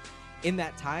happens, right? In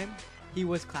that time, he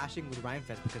was clashing with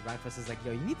Rhymefest because Rhymefest is like,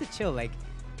 yo, you need to chill. Like,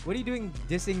 what are you doing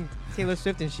dissing Taylor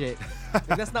Swift and shit? Like,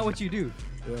 that's not what you do.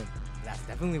 Yeah. That's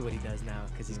definitely what he does now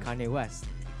because he's Kanye West.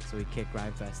 So he kicked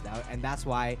Rhymefest out. And that's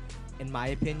why, in my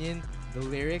opinion, the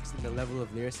lyrics and the level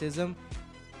of lyricism,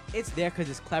 it's there because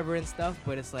it's clever and stuff,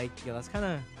 but it's like, yo, that's kind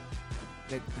of,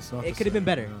 It's not it the could have been same.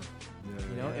 better. Yeah.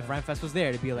 You know, Yeah. if Rhymefest was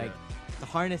there to be like, Yeah. to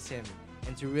harness him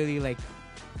and to really like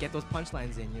get those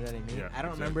punchlines in, you know what I mean? Yeah, I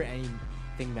don't remember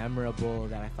anything memorable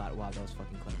that I thought, wow, that was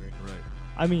fucking clever. Right.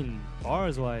 I mean,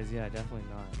 bars wise, yeah, definitely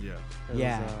not. Yeah. It was,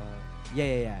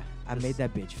 Yeah. I Just- made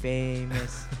that bitch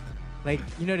famous. Like,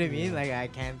 you know what I mean? Yeah. Like I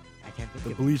can't can't think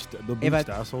The of bleached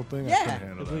asshole thing. I Yeah. couldn't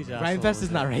handle The that. bleached man. asshole. Ryan Fest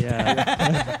does not write Yeah.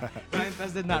 that. Ryan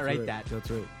Fest did not That's write right, that.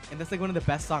 That's right. And that's like one of the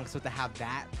best songs. So to have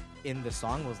that in the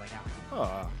song was like,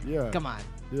 Yeah. come on.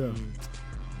 Yeah.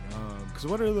 Mm. Because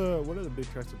what are the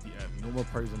big tracks at the end? No More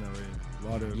Parties in LA.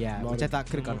 A lot of Yeah, lot which I of- thought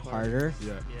could have No gone More harder.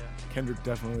 Yeah. Yeah. Kendrick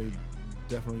definitely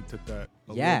took that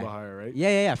a Yeah. little bit higher, right?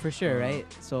 Yeah, for sure, Uh, right?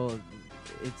 So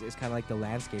it's kind of like the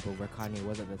landscape of where Kanye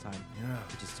was at the time, Yeah.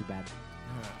 which is too bad.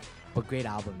 Yeah. But great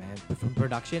album, man. But from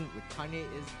production, Kanye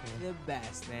is the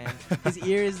best, man. His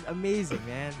ear is amazing,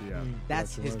 man. Yeah. Mm.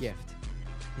 That's Production his was. gift.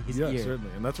 His Yeah, ear.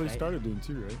 certainly. And that's what he right? started doing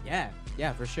too, right?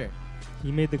 Yeah, for sure.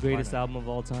 He made the greatest not? album of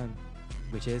all time.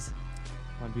 Which is,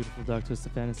 My Beautiful Dark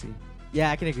Twisted Fantasy.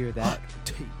 yeah, I can agree with that.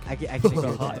 Take. I can agree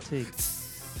with Hot that. take.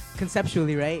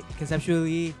 Conceptually, right?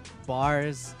 Conceptually,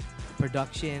 bars,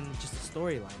 production, just the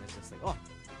storyline is just like,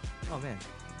 oh man.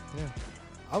 Yeah.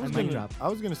 I was mic gonna drop.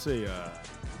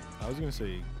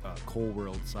 say Cole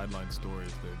World Sideline Story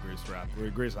is the greatest rap or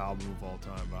greatest album of all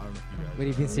time. But I don't know if you guys. Wait,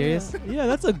 you being serious? Yeah,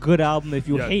 that's a good album if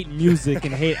you Yeah. hate music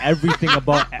and hate everything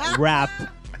about rap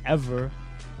ever.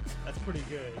 That's pretty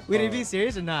good. Wait, are you being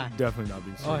serious or not? Definitely not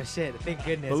being Oh serious. shit! Thank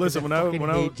goodness. But listen, 'cause when I- fucking when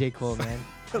I- hate J Cole, man.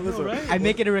 Listen, right? I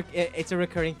make it it's a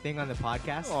recurring thing on the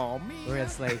podcast Oh man. where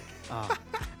it's like,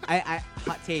 I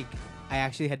hot take. I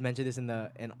actually had mentioned this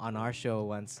on our show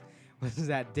once. Was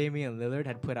that Damian Lillard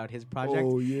had put out his project,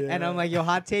 Oh yeah. and I'm like, yo,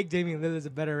 hot take. Damian Lillard's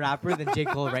a better rapper than J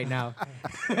Cole right now.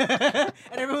 And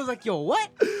everyone was like, yo, what?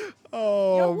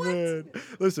 oh Yo, what? man.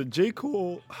 Listen, J.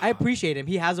 Cole. I appreciate him.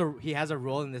 He has a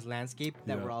role in this landscape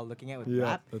that Yeah. we're all looking at with Yeah,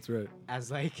 rap that's right. as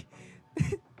like.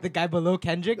 The guy below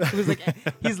Kendrick, who's like,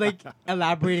 he's like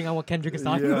elaborating on what Kendrick is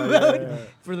talking Yeah, about yeah.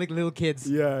 for like little kids.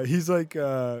 Yeah, he's like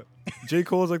J.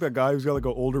 Cole's like that guy who's got like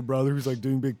an older brother who's like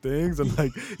doing big things, and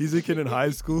like he's a kid in high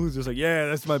school who's just like, yeah,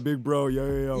 that's my big bro,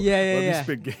 yo. Yeah, Let me yeah.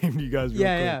 spit game to you guys. Real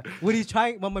Yeah.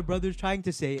 quick. What my brother's trying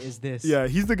to say is this. Yeah,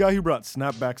 he's the guy who brought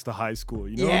snapbacks to high school,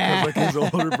 you know? Yeah. Because like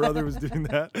his older brother was doing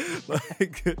that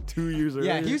like 2 years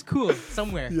earlier. Yeah, he was cool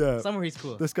somewhere. Yeah. Somewhere he's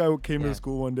cool. This guy came Yeah. to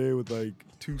school one day with like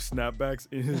 2 snapbacks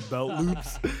in his belt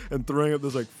loops and throwing up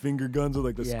those like finger guns with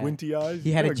like the Yeah. squinty eyes.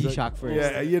 He had Yeah, a G-Shock first.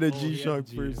 Yeah, he had a Oh, he had a G-Shock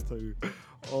G. first too.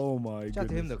 Oh my Shout out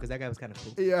to him though, goodness. because that guy was kind of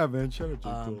cool. Yeah, man, shout out to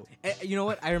Cole. You know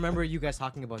what? I remember you guys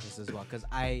talking about this as well, because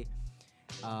I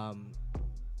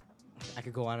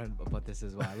could go on about this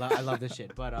as well. I love this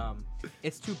shit, but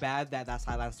it's too bad that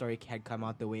Sideline Story had come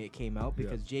out the way it came out,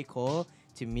 because J. Cole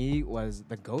to me was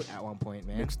the GOAT at one point,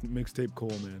 man. Mixtape Cole,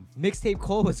 man. Mixtape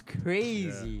Cole was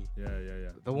crazy. Yeah.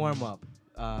 The warm up.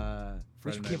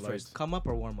 Which Friday came Night Lights. first? Come up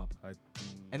or warm up? I,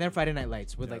 And then Friday Night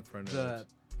Lights with Yeah, like Friday Night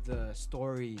Lights. the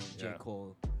story J. Yeah.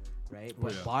 Cole, right? Oh,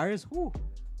 But yeah. bars, whoo,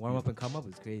 warm up and come up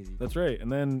is crazy. that's right.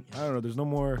 And then I don't know. There's no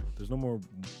more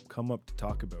come up to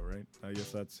talk about, right? I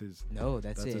guess that's his. No,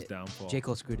 that's his it. downfall. J.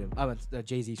 Cole screwed him.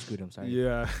 Jay-Z screwed him. Sorry.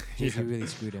 Yeah. Jay-Z yeah. really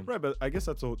screwed him. Right, but I guess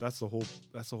that's the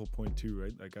whole point too,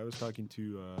 right? Like I was talking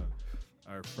to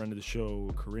our friend of the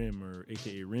show, Karim, or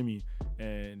AKA Remy,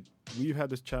 and we've had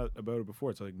this chat about it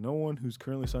before. It's like no one who's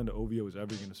currently signed to OVO is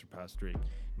ever going to surpass Drake.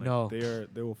 Like, No.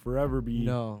 they will forever be.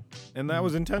 No. And that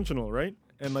was intentional, right?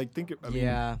 And like think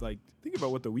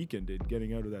about what the Weeknd did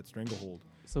getting out of that stranglehold.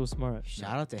 So smart.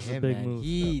 Shout out to It's a him, big man. move.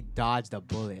 He dodged a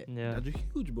bullet. Yeah. That's a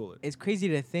huge bullet. It's crazy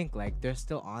to think like they're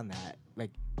still on that.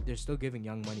 Like they're still giving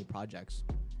Young Money projects.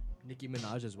 Nicki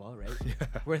Minaj as well, right? Yeah.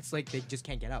 Where it's like they just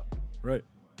can't get out. Right.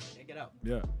 Can't get out.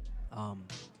 Yeah.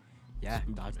 Yeah,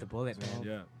 Spooky, dodge the bullet, man.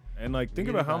 Yeah. And like think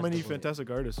Really about how dodged the many bullet. fantastic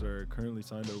artists are currently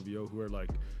signed to OVO who are like,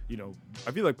 you know,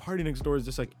 I feel like Party Next Door is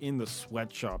just like in the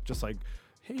sweatshop, just like,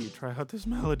 hey, try out this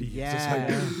melody. Yeah. Just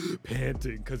like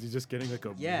panting because he's just getting like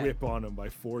a Yeah. whip on him by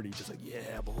 40. Just like,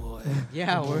 yeah, boy.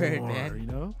 Yeah, word, More, man. You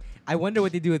know? I wonder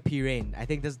what they do with P Rain. I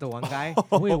think this is the one guy.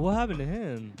 Wait, what happened to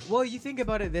him? Well, you think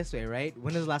about it this way, right?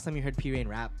 When was the last time you heard P Rain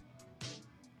rap?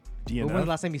 Or when was the DNF.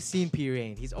 last time you seen P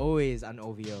Rain? He's always on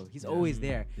OVO. He's always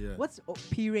there. Yeah. What's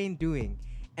P Rain doing?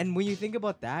 And when you think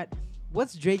about that,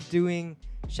 what's Drake doing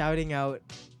shouting out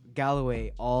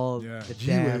Galloway all Yeah, the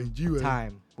G-Way, damn G-Way.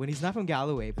 time? When he's not from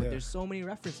Galloway, but Yeah. there's so many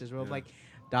references where I'm Yeah. like,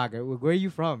 dog, where are you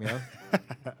from, yo? Yo,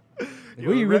 where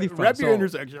are you really from? Rep your So-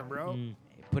 intersection, bro. Mm.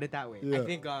 Put it that way. I Yeah.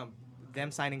 think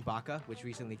them signing Baka, which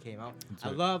recently came out. That's I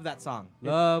right. love that song.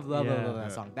 Love Yeah. that Yeah.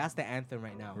 song. That's the anthem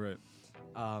right now. Right.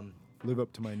 Um, Live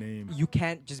up to my name. you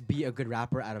can't just be a good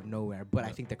rapper out of nowhere. But I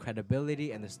think the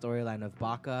credibility and the storyline of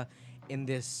Baka in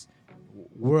this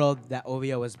world that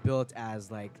OVO was built as,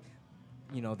 like,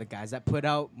 you know, the guys that put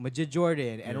out Majid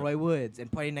Jordan and Yeah. Roy Woods and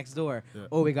Party Next Door. Yeah.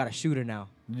 Oh, we got a shooter now.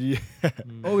 Yeah.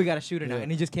 Oh, we got a shooter now. Yeah.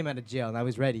 And he just came out of jail. Now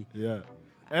he's ready. Yeah.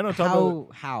 And on top of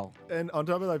it, How? and on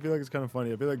top of that, I feel like it's kind of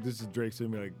funny. I feel like this is Drake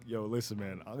saying me like, "Yo, listen,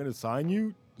 man, I'm gonna sign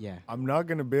you. Yeah. I'm not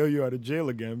gonna bail you out of jail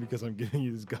again because I'm giving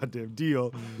you this goddamn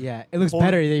deal." Yeah. It looks Hold-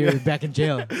 better that you're back in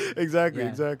jail. exactly, Yeah.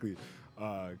 exactly.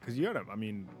 Because you gotta. I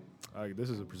mean, this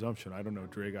is a presumption. I don't know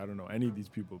Drake. I don't know any of these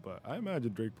people, but I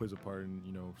imagine Drake plays a part in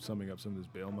summing up some of this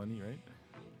bail money, right?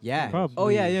 Yeah. Probably. Oh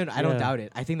yeah, I don't Yeah. doubt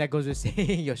it. I think that goes with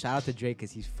saying, yo, shout out to Drake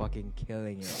because he's fucking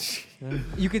killing it.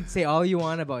 You can say all you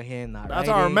want about him. Not That's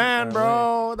our writing man, or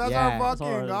bro. That's Yeah. our That's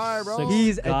fucking our guy, bro. six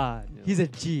He's a- God. He's a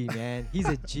G, man. He's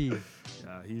a G.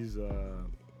 Yeah, he's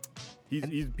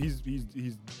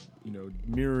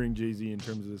mirroring Jay-Z in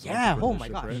terms of this. Yeah. Oh my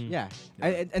entrepreneurship, gosh. right? Yeah.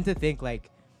 Yeah. And to think like,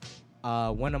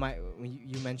 one of my when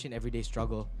you mentioned Everyday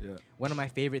Struggle. Yeah. One of my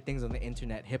favorite things on the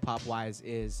internet, hip hop wise,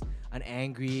 is an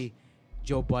angry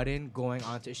Joe Budden going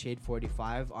on to Shade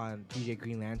 45 on DJ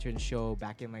Green Lantern's show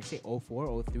back in like say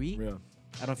 04, 03. Yeah.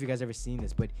 I don't know if you guys ever seen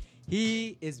this, but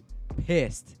he is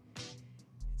pissed.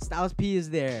 Styles P is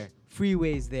there,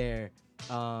 Freeway's there,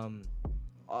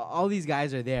 all these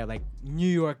guys are there, like New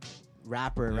York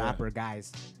rapper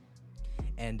guys.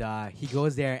 And he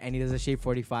goes there and he does a Shade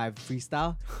 45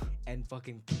 freestyle and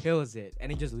fucking kills it,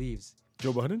 and he just leaves.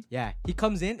 Joe Budden? Yeah, he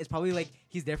comes in. It's probably like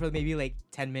he's there for maybe like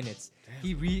 10 minutes.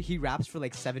 He raps for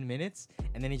like 7 minutes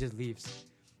and then he just leaves.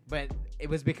 But it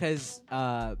was because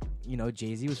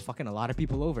Jay-Z was fucking a lot of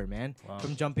people over, man. Wow.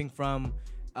 From jumping from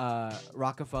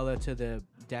Rockefeller to the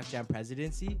Def Jam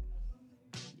presidency.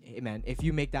 Hey man, if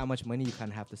you make that much money, you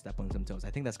kind of have to step on some toes. I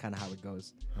think that's kind of how it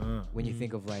goes when you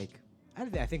think of like. I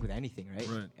think with anything, right?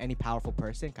 Right. Any powerful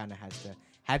person kind of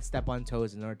had step on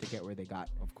toes in order to get where they got.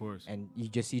 Of course. And you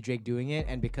just see Drake doing it,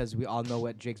 and because we all know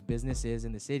what Drake's business is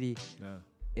in the city, Yeah.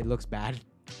 it looks bad.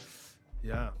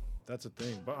 Yeah, that's a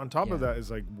thing. But on top of Yeah. that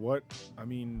is like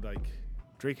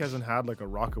Drake hasn't had like a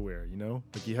Rockaware,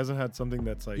 Like he hasn't had something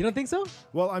that's like. You don't think so?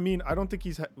 Well, I mean, I don't think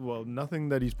he's nothing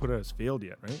that he's put out has failed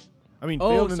yet, right? I mean,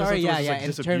 Oh, failed in the sorry, sense where yeah, it's yeah. like In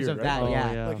disappeared, terms of right? that, Oh,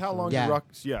 yeah. yeah. Like how long Yeah. did Rock?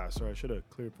 Yeah, sorry, I should have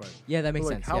clarified. Yeah, that makes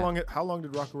But, sense. How yeah. long? How long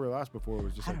did Rockaware last before it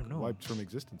was just I like don't know. wiped from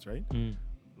existence, right? Mm.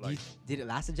 Like, Did it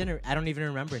last a generation? I don't even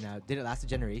remember now. Did it last a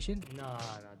generation? No,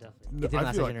 definitely. It didn't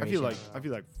last a generation. I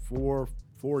feel like 4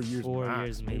 years 4 max,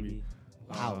 years maybe.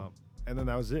 Wow. And then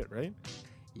that was it, right?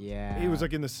 Yeah. It was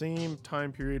like in the same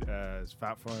time period as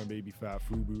Fat Farm, Baby Fat,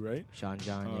 Fubu, right? Sean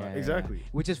John, yeah. exactly.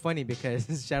 Which is funny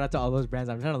because shout out to all those brands.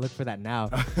 I'm trying to look for that now.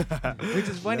 Which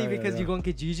is funny because you go on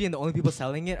Kijiji and the only people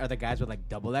selling it are the guys with like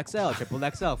double XL, triple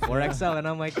XL, 4XL, and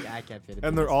I'm like, I can't fit it.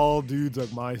 And they're all dudes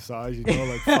like my size,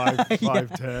 like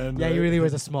 5'10". Yeah, he really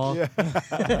wears a small. Yeah.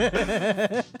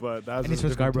 But that's And he's just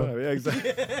a from different Scarborough. time. Yeah,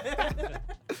 exactly.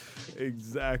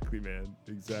 Exactly, man.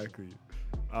 Exactly.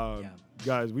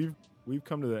 Guys, we've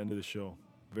come to the end of the show.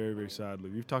 Very, very sadly.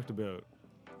 We've talked about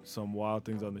some wild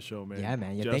things on the show, man. Yeah,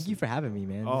 man. Yeah, Justin. thank you for having me,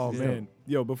 man. Oh This is man,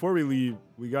 yo! Before we leave,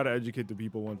 we gotta educate the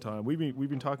people one time. We've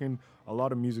been talking a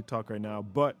lot of music talk right now,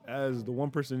 but as the one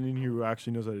person in here who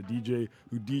actually knows how to DJ,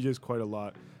 who DJs quite a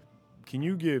lot, can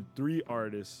you give 3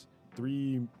 artists,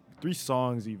 three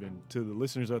songs even to the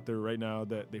listeners out there right now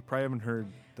that they probably haven't heard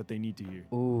that they need to hear?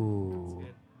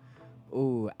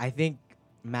 Ooh, I think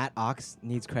Matt Ox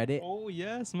needs credit. Oh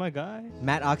yes, my guy.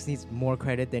 Matt Ox needs more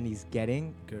credit than he's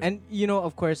getting. Okay. And,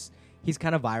 of course, he's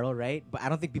kind of viral, right? But I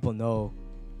don't think people know.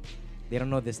 They don't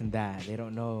know this and that. They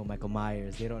don't know Michael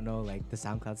Myers. They don't know, like, the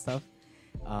SoundCloud stuff.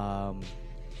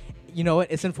 You know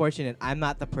what? It's unfortunate. I'm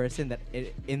not the person that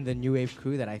in the New Wave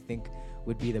crew that I think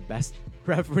would be the best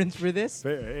reference for this.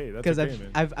 Hey, that's Because okay,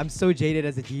 man. I'm so jaded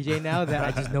as a DJ now that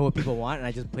I just know what people want and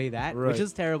I just play that, Right. which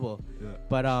is terrible. Yeah.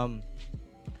 But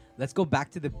let's go back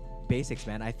to the basics,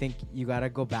 man. I think you gotta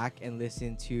go back and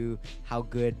listen to how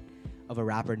good of a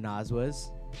rapper Nas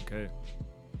was. Okay.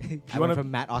 I went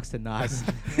from Matt Ox to Nas.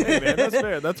 Hey, man, that's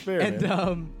fair. That's fair. And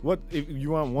man. What if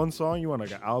you want one song? You want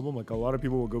like an album? Like a lot of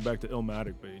people will go back to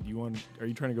Illmatic, but are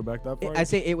you trying to go back that far? I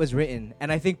say it was written,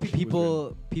 and I think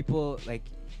people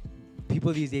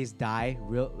these days die.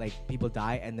 People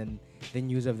die, and then the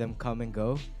news of them come and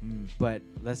go. But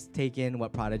let's take in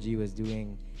what Prodigy was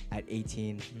doing at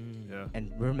 18, Yeah.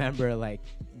 and remember like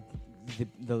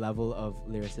the level of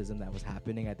lyricism that was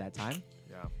happening at that time.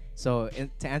 Yeah. So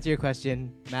to answer your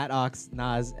question, Matt Ox,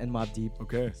 Nas, and Mobb Deep.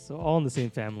 Okay. So all in the same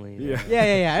family. Yeah.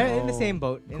 Yeah. In the Oh, same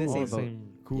boat. In the cool. same boat. Same-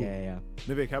 Cool. Yeah.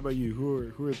 Nivek, how about you?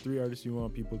 Who are 3 artists you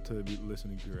want people to be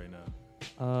listening to right now?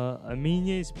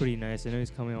 Aminye is pretty nice. I know he's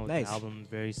coming out with Nice. an album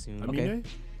very soon. Okay. Amine?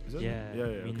 Is that Yeah. Yeah.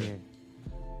 Okay.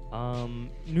 Aminye.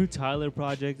 New Tyler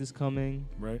project is coming.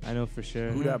 Right. I know for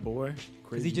sure. Who that boy? Because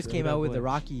Crazy he just Fred. came out with boy. the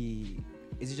Rocky.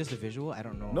 Is it just a visual? I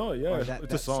don't know. No, yeah, Or that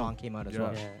it's a song. came out as Yeah.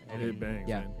 well. Yeah, and It bangs,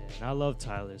 Yeah. man. Yeah, and I love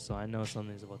Tyler, so I know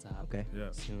something's about to happen Okay. Yeah.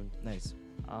 soon. Nice.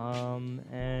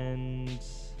 And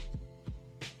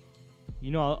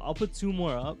you know, I'll put 2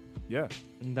 more up, Yeah.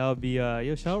 and that would be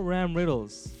yo, shout out Ram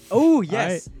Riddles. Oh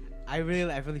yes, I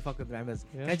really fuck with Rambas.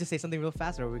 Yeah. Can I just say something real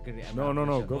fast, or we're gonna?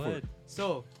 No, go for it.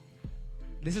 So,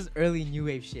 this is early new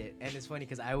wave shit, and it's funny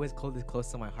because I always hold this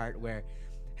close to my heart. Where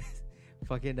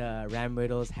fucking Ram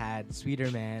Riddles had Sweeter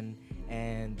Man,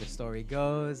 and the story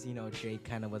goes, you know, Drake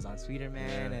kind of was on Sweeter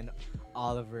Man, Yeah. and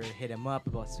Oliver hit him up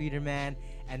about Sweeter Man,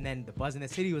 and then the buzz in the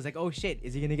city was like, oh shit,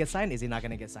 is he gonna get signed? Is he not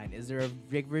gonna get signed? Is there a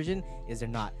Drake version? Is there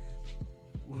not?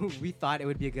 We thought it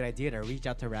would be a good idea to reach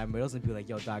out to Ram Riddles and be like,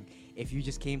 yo, dog, if you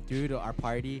just came through to our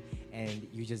party and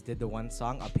you just did the one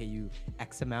song, I'll pay you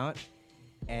X amount.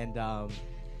 And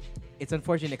it's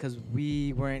unfortunate because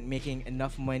we weren't making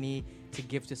enough money to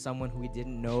give to someone who we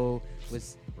didn't know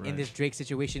was in Right. this Drake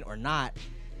situation or not.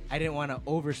 I didn't want to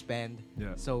overspend.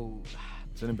 Yeah. So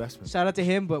It's an investment. shout out to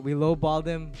him, but we lowballed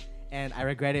him. And I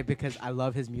regret it because I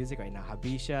love his music right now.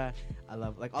 Habisha, I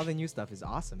love, like, all the new stuff is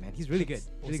awesome, man. He's really good.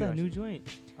 What's Really that good new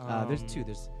artist. joint? There's 2.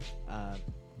 There's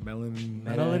Melon.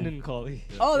 Melon and Collie.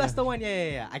 oh, that's the one.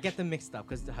 Yeah. I get them mixed up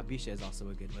because the Habisha is also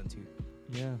a good one too.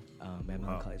 Yeah. Man, Wow.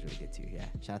 Melancholy is really good too. Yeah.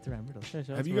 Shout out to Ram Riddles. Yeah, shout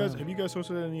out Have to you guys Ram.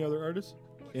 hosted any other artists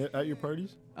at your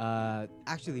parties?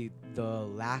 Actually, the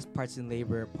last Parts and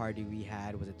Labor party we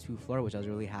had was a 2-floor, which I was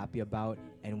really happy about,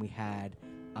 and we had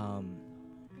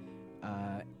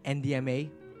NDMA.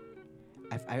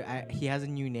 He has a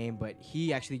new name, but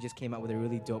he actually just came out with a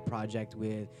really dope project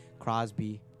with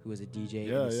Crosby, who was a DJ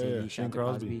in the city. Yeah. Shout Shane out to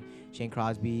Crosby. Shane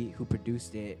Crosby, who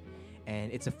produced it,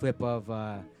 and it's a flip of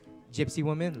Gypsy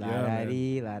Woman. La Yeah, da man.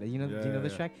 dee, la da. You know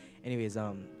this Yeah. track. Anyways,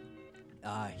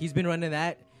 he's been running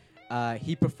that.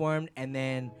 He performed, and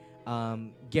then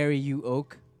Gary U.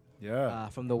 Oak Yeah.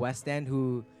 from the West End,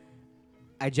 who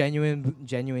I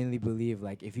genuinely believe,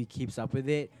 like, if he keeps up with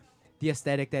it, the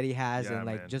aesthetic that he has, Yeah, and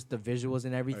like man. just the visuals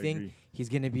and I everything, agree. he's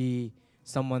gonna be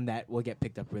someone that will get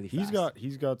picked up really fast.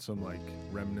 He's got some like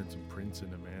remnants of Prince in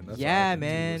him, man. That's yeah, what I've been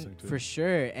man, listening to. for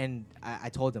sure. And I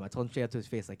told him straight up to his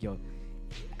face, like, yo,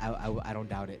 I don't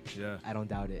doubt it. Yeah. I don't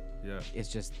doubt it. Yeah.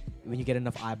 It's just when you get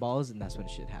enough eyeballs, and that's when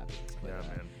shit happens. But, Yeah,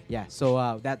 man. Yeah,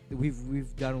 so that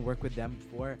we've done work with them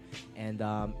before, and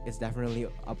it's definitely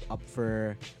up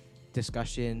for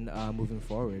discussion moving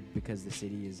forward because the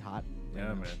city is hot. right Yeah,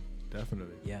 now. man.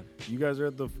 Definitely. Yeah. You guys are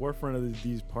at the forefront of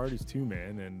these parties too,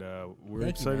 man, and we're Thank you,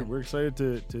 excited. man. We're excited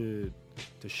to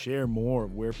share more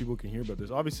of where people can hear about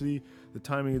this. Obviously, the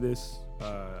timing of this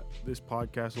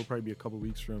podcast will probably be a couple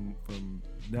weeks from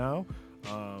now.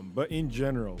 But in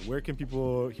general, where can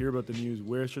people hear about the news?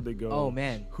 Where should they go? Oh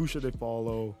man. Who should they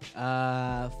follow?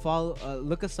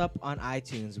 Look us up on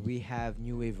iTunes. We have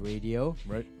New Wave Radio,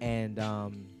 Right. and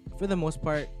for the most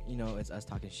part, you know, it's us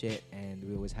talking shit, and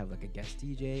we always have like a guest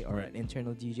DJ or Right. an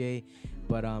internal DJ.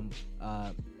 But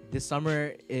this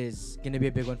summer is gonna be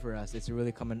a big one for us. It's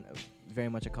really very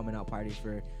much a coming out party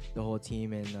for the whole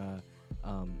team and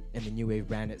the New Wave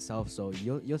brand itself. So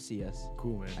you'll see us,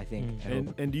 Cool, man. I think. I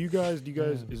hope. And do you guys Yeah.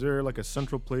 is there like a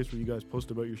central place where you guys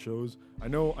post about your shows? I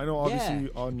know obviously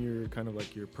on your kind of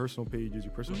like your personal pages,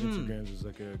 your personal Mhm. Instagrams is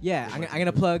like a Yeah, there's I'm like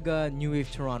gonna plug New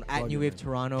Wave Toronto at Plug New it, Wave man.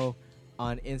 Toronto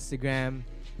on Instagram.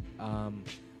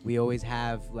 We always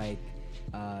have like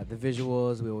the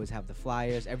visuals. We always have the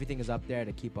flyers. Everything is up there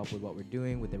to keep up with what we're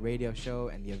doing with the radio show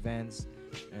and the events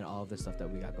and all of the stuff that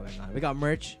we got going on. We got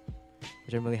merch,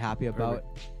 which I'm really happy about.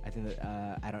 I think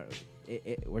that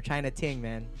we're trying to ting,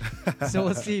 man. So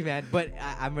we'll see, man. But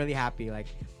I'm really happy. Like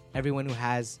everyone who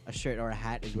has a shirt or a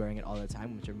hat is wearing it all the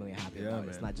time, which I'm really happy Yeah, about.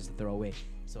 It's man. not just a throwaway.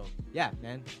 So yeah,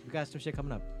 man, we got some shit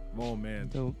coming up. Oh man,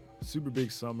 Dope. super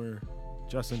big summer.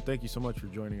 Justin, thank you so much for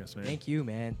joining us, man. Thank you,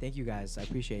 man. Thank you guys. I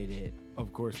appreciate it.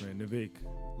 Of course, man. Nivek,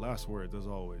 last words as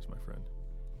always, my friend.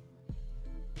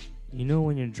 You know,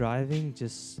 when you're driving,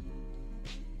 just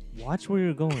watch where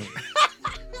you're going.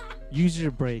 Use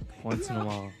your brake once in a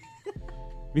while.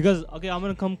 Because, okay, I'm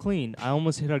going to come clean. I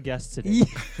almost hit our guest today.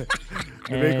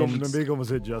 And- Nivek almost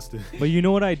hit Justin. But you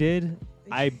know what I did?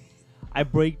 I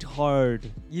braked hard.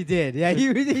 You did. Yeah,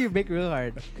 you make real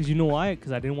hard. Because you know why?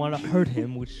 Because I didn't want to hurt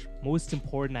him, which most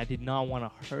important, I did not want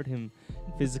to hurt him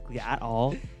physically at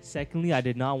all. Secondly, I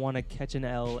did not want to catch an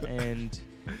L and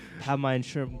have my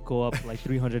insurance go up like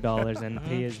 $300 and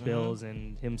pay his bills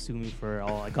and him sue me for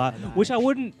all I got, which I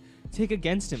wouldn't take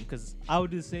against him because I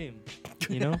would do the same,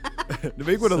 you know?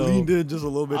 Nivek would have So, leaned in just a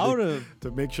little bit I would have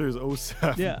to make sure his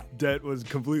OSAP Yeah. debt was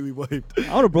completely wiped.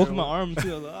 broken my arm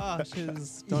too. I was like, shit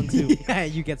is done too. Yeah,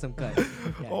 you get some cut.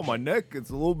 Yeah. Oh, my neck,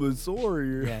 it's a little bit sore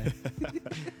here. Yeah.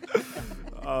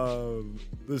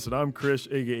 Listen, I'm Chris,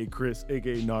 aka Chris,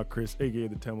 aka not Chris, aka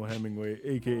the Temple Hemingway,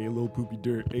 aka Lil Poopy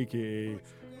Dirt, aka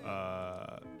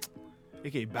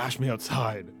aka bash me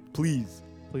outside. Please.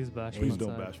 Please bash me Please outside.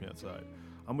 don't bash me outside.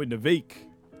 I'm with Navake.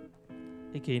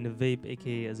 AKA Navape,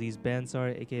 AKA Aziz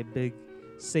Bansar, AKA Big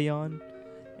Seon.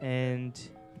 And,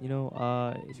 you know,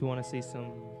 if you want to say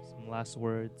some last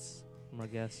words from our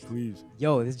guest. Please.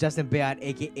 Yo, this is Justin Bayard,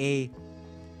 aka.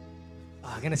 Oh,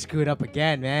 I'm gonna screw it up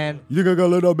again, man. You think I got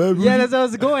let up, baby? Yeah, that's what I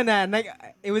was going at. And, like,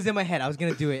 it was in my head. I was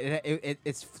gonna do it.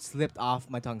 It slipped off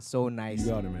my tongue so nice.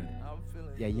 You got it, man.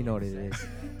 Yeah, you know what it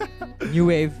is. New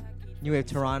Wave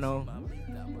Toronto.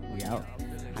 We out.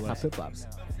 I got flip flops.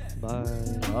 Bye.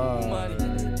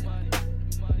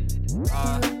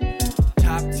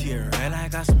 Top tier, and I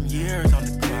got some years on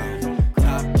the ground.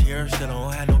 Top tier, still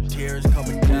don't have no tears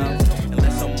coming down.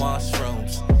 Unless I'm on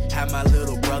shrooms. Have my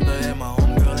little brother and my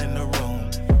homegirl in the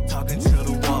room. Talking to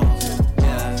the walls.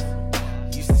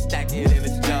 Yeah. Used to stack it in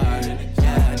a jar.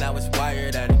 Yeah. Now it's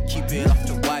wired, I didn't keep it off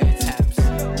the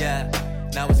wiretaps. Yeah.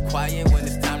 Now it's quiet when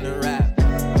it's time to rap.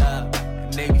 Yeah.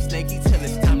 And they be snaky till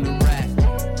it's time to rap.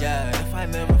 Yeah. If I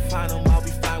never find them, I'll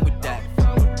be fine with that.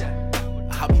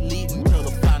 I'll be leading till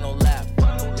the final lap.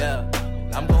 Yeah,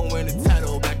 I'm gonna win the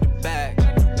title back to back.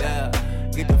 Yeah,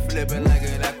 get the flipping like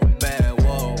an acrobat.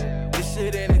 Whoa, this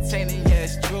shit entertaining, yeah,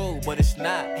 it's true, but it's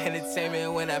not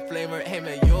entertainment when that flamer aim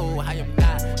at you. I am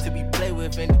not to be played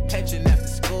with in detention after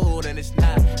school, and it's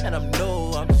not that I'm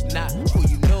new. I'm just not who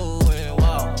you knew. And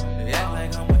whoa, they act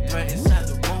like I'm a threat inside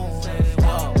the room. And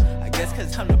whoa, I guess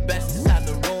 'cause I'm the best inside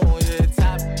the room. Yeah,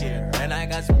 top tier, and I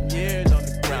got some years on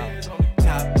the ground.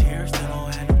 Top tier, still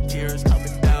don't have no tears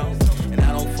coming down. And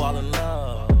I don't fall in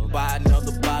love. Buy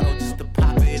another bottle just to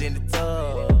pop it in the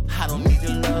tub. I don't need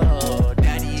your love.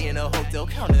 Daddy in a hotel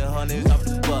counting hundreds off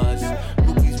the bus.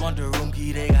 Groupies want the room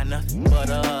key, they got nothing but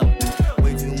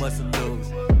way too much to lose.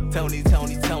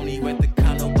 Tony, rent the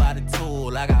condo by the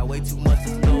tool. I got way too much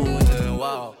to lose. And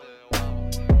wow,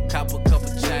 cop a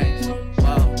couple change.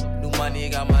 Wow, new money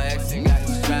got my ex and got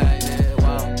you strange. Yeah,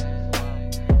 wow.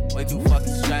 Way too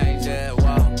fucking strange, yeah,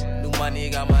 wow. New money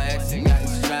got my ex and got you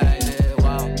strange, yeah,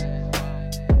 wow.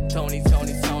 Tony,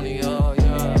 oh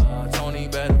yeah. Tony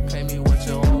better pay me what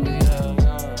you owe me, yeah.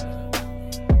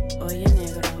 Oye,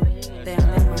 negro, te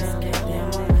amo más que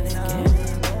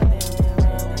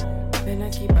ven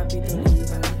aquí, papito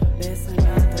lindo. Bésame,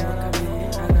 tócame,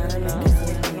 agárrame que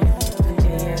soy tuyo.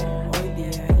 Ayer, hoy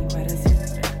día y para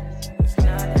siempre.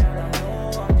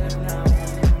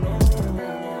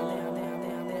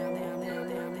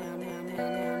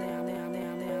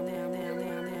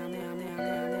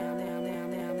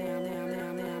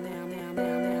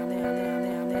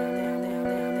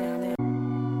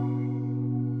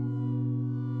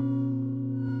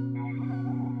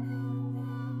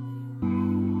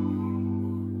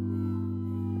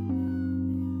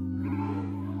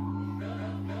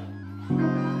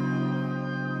 Yeah.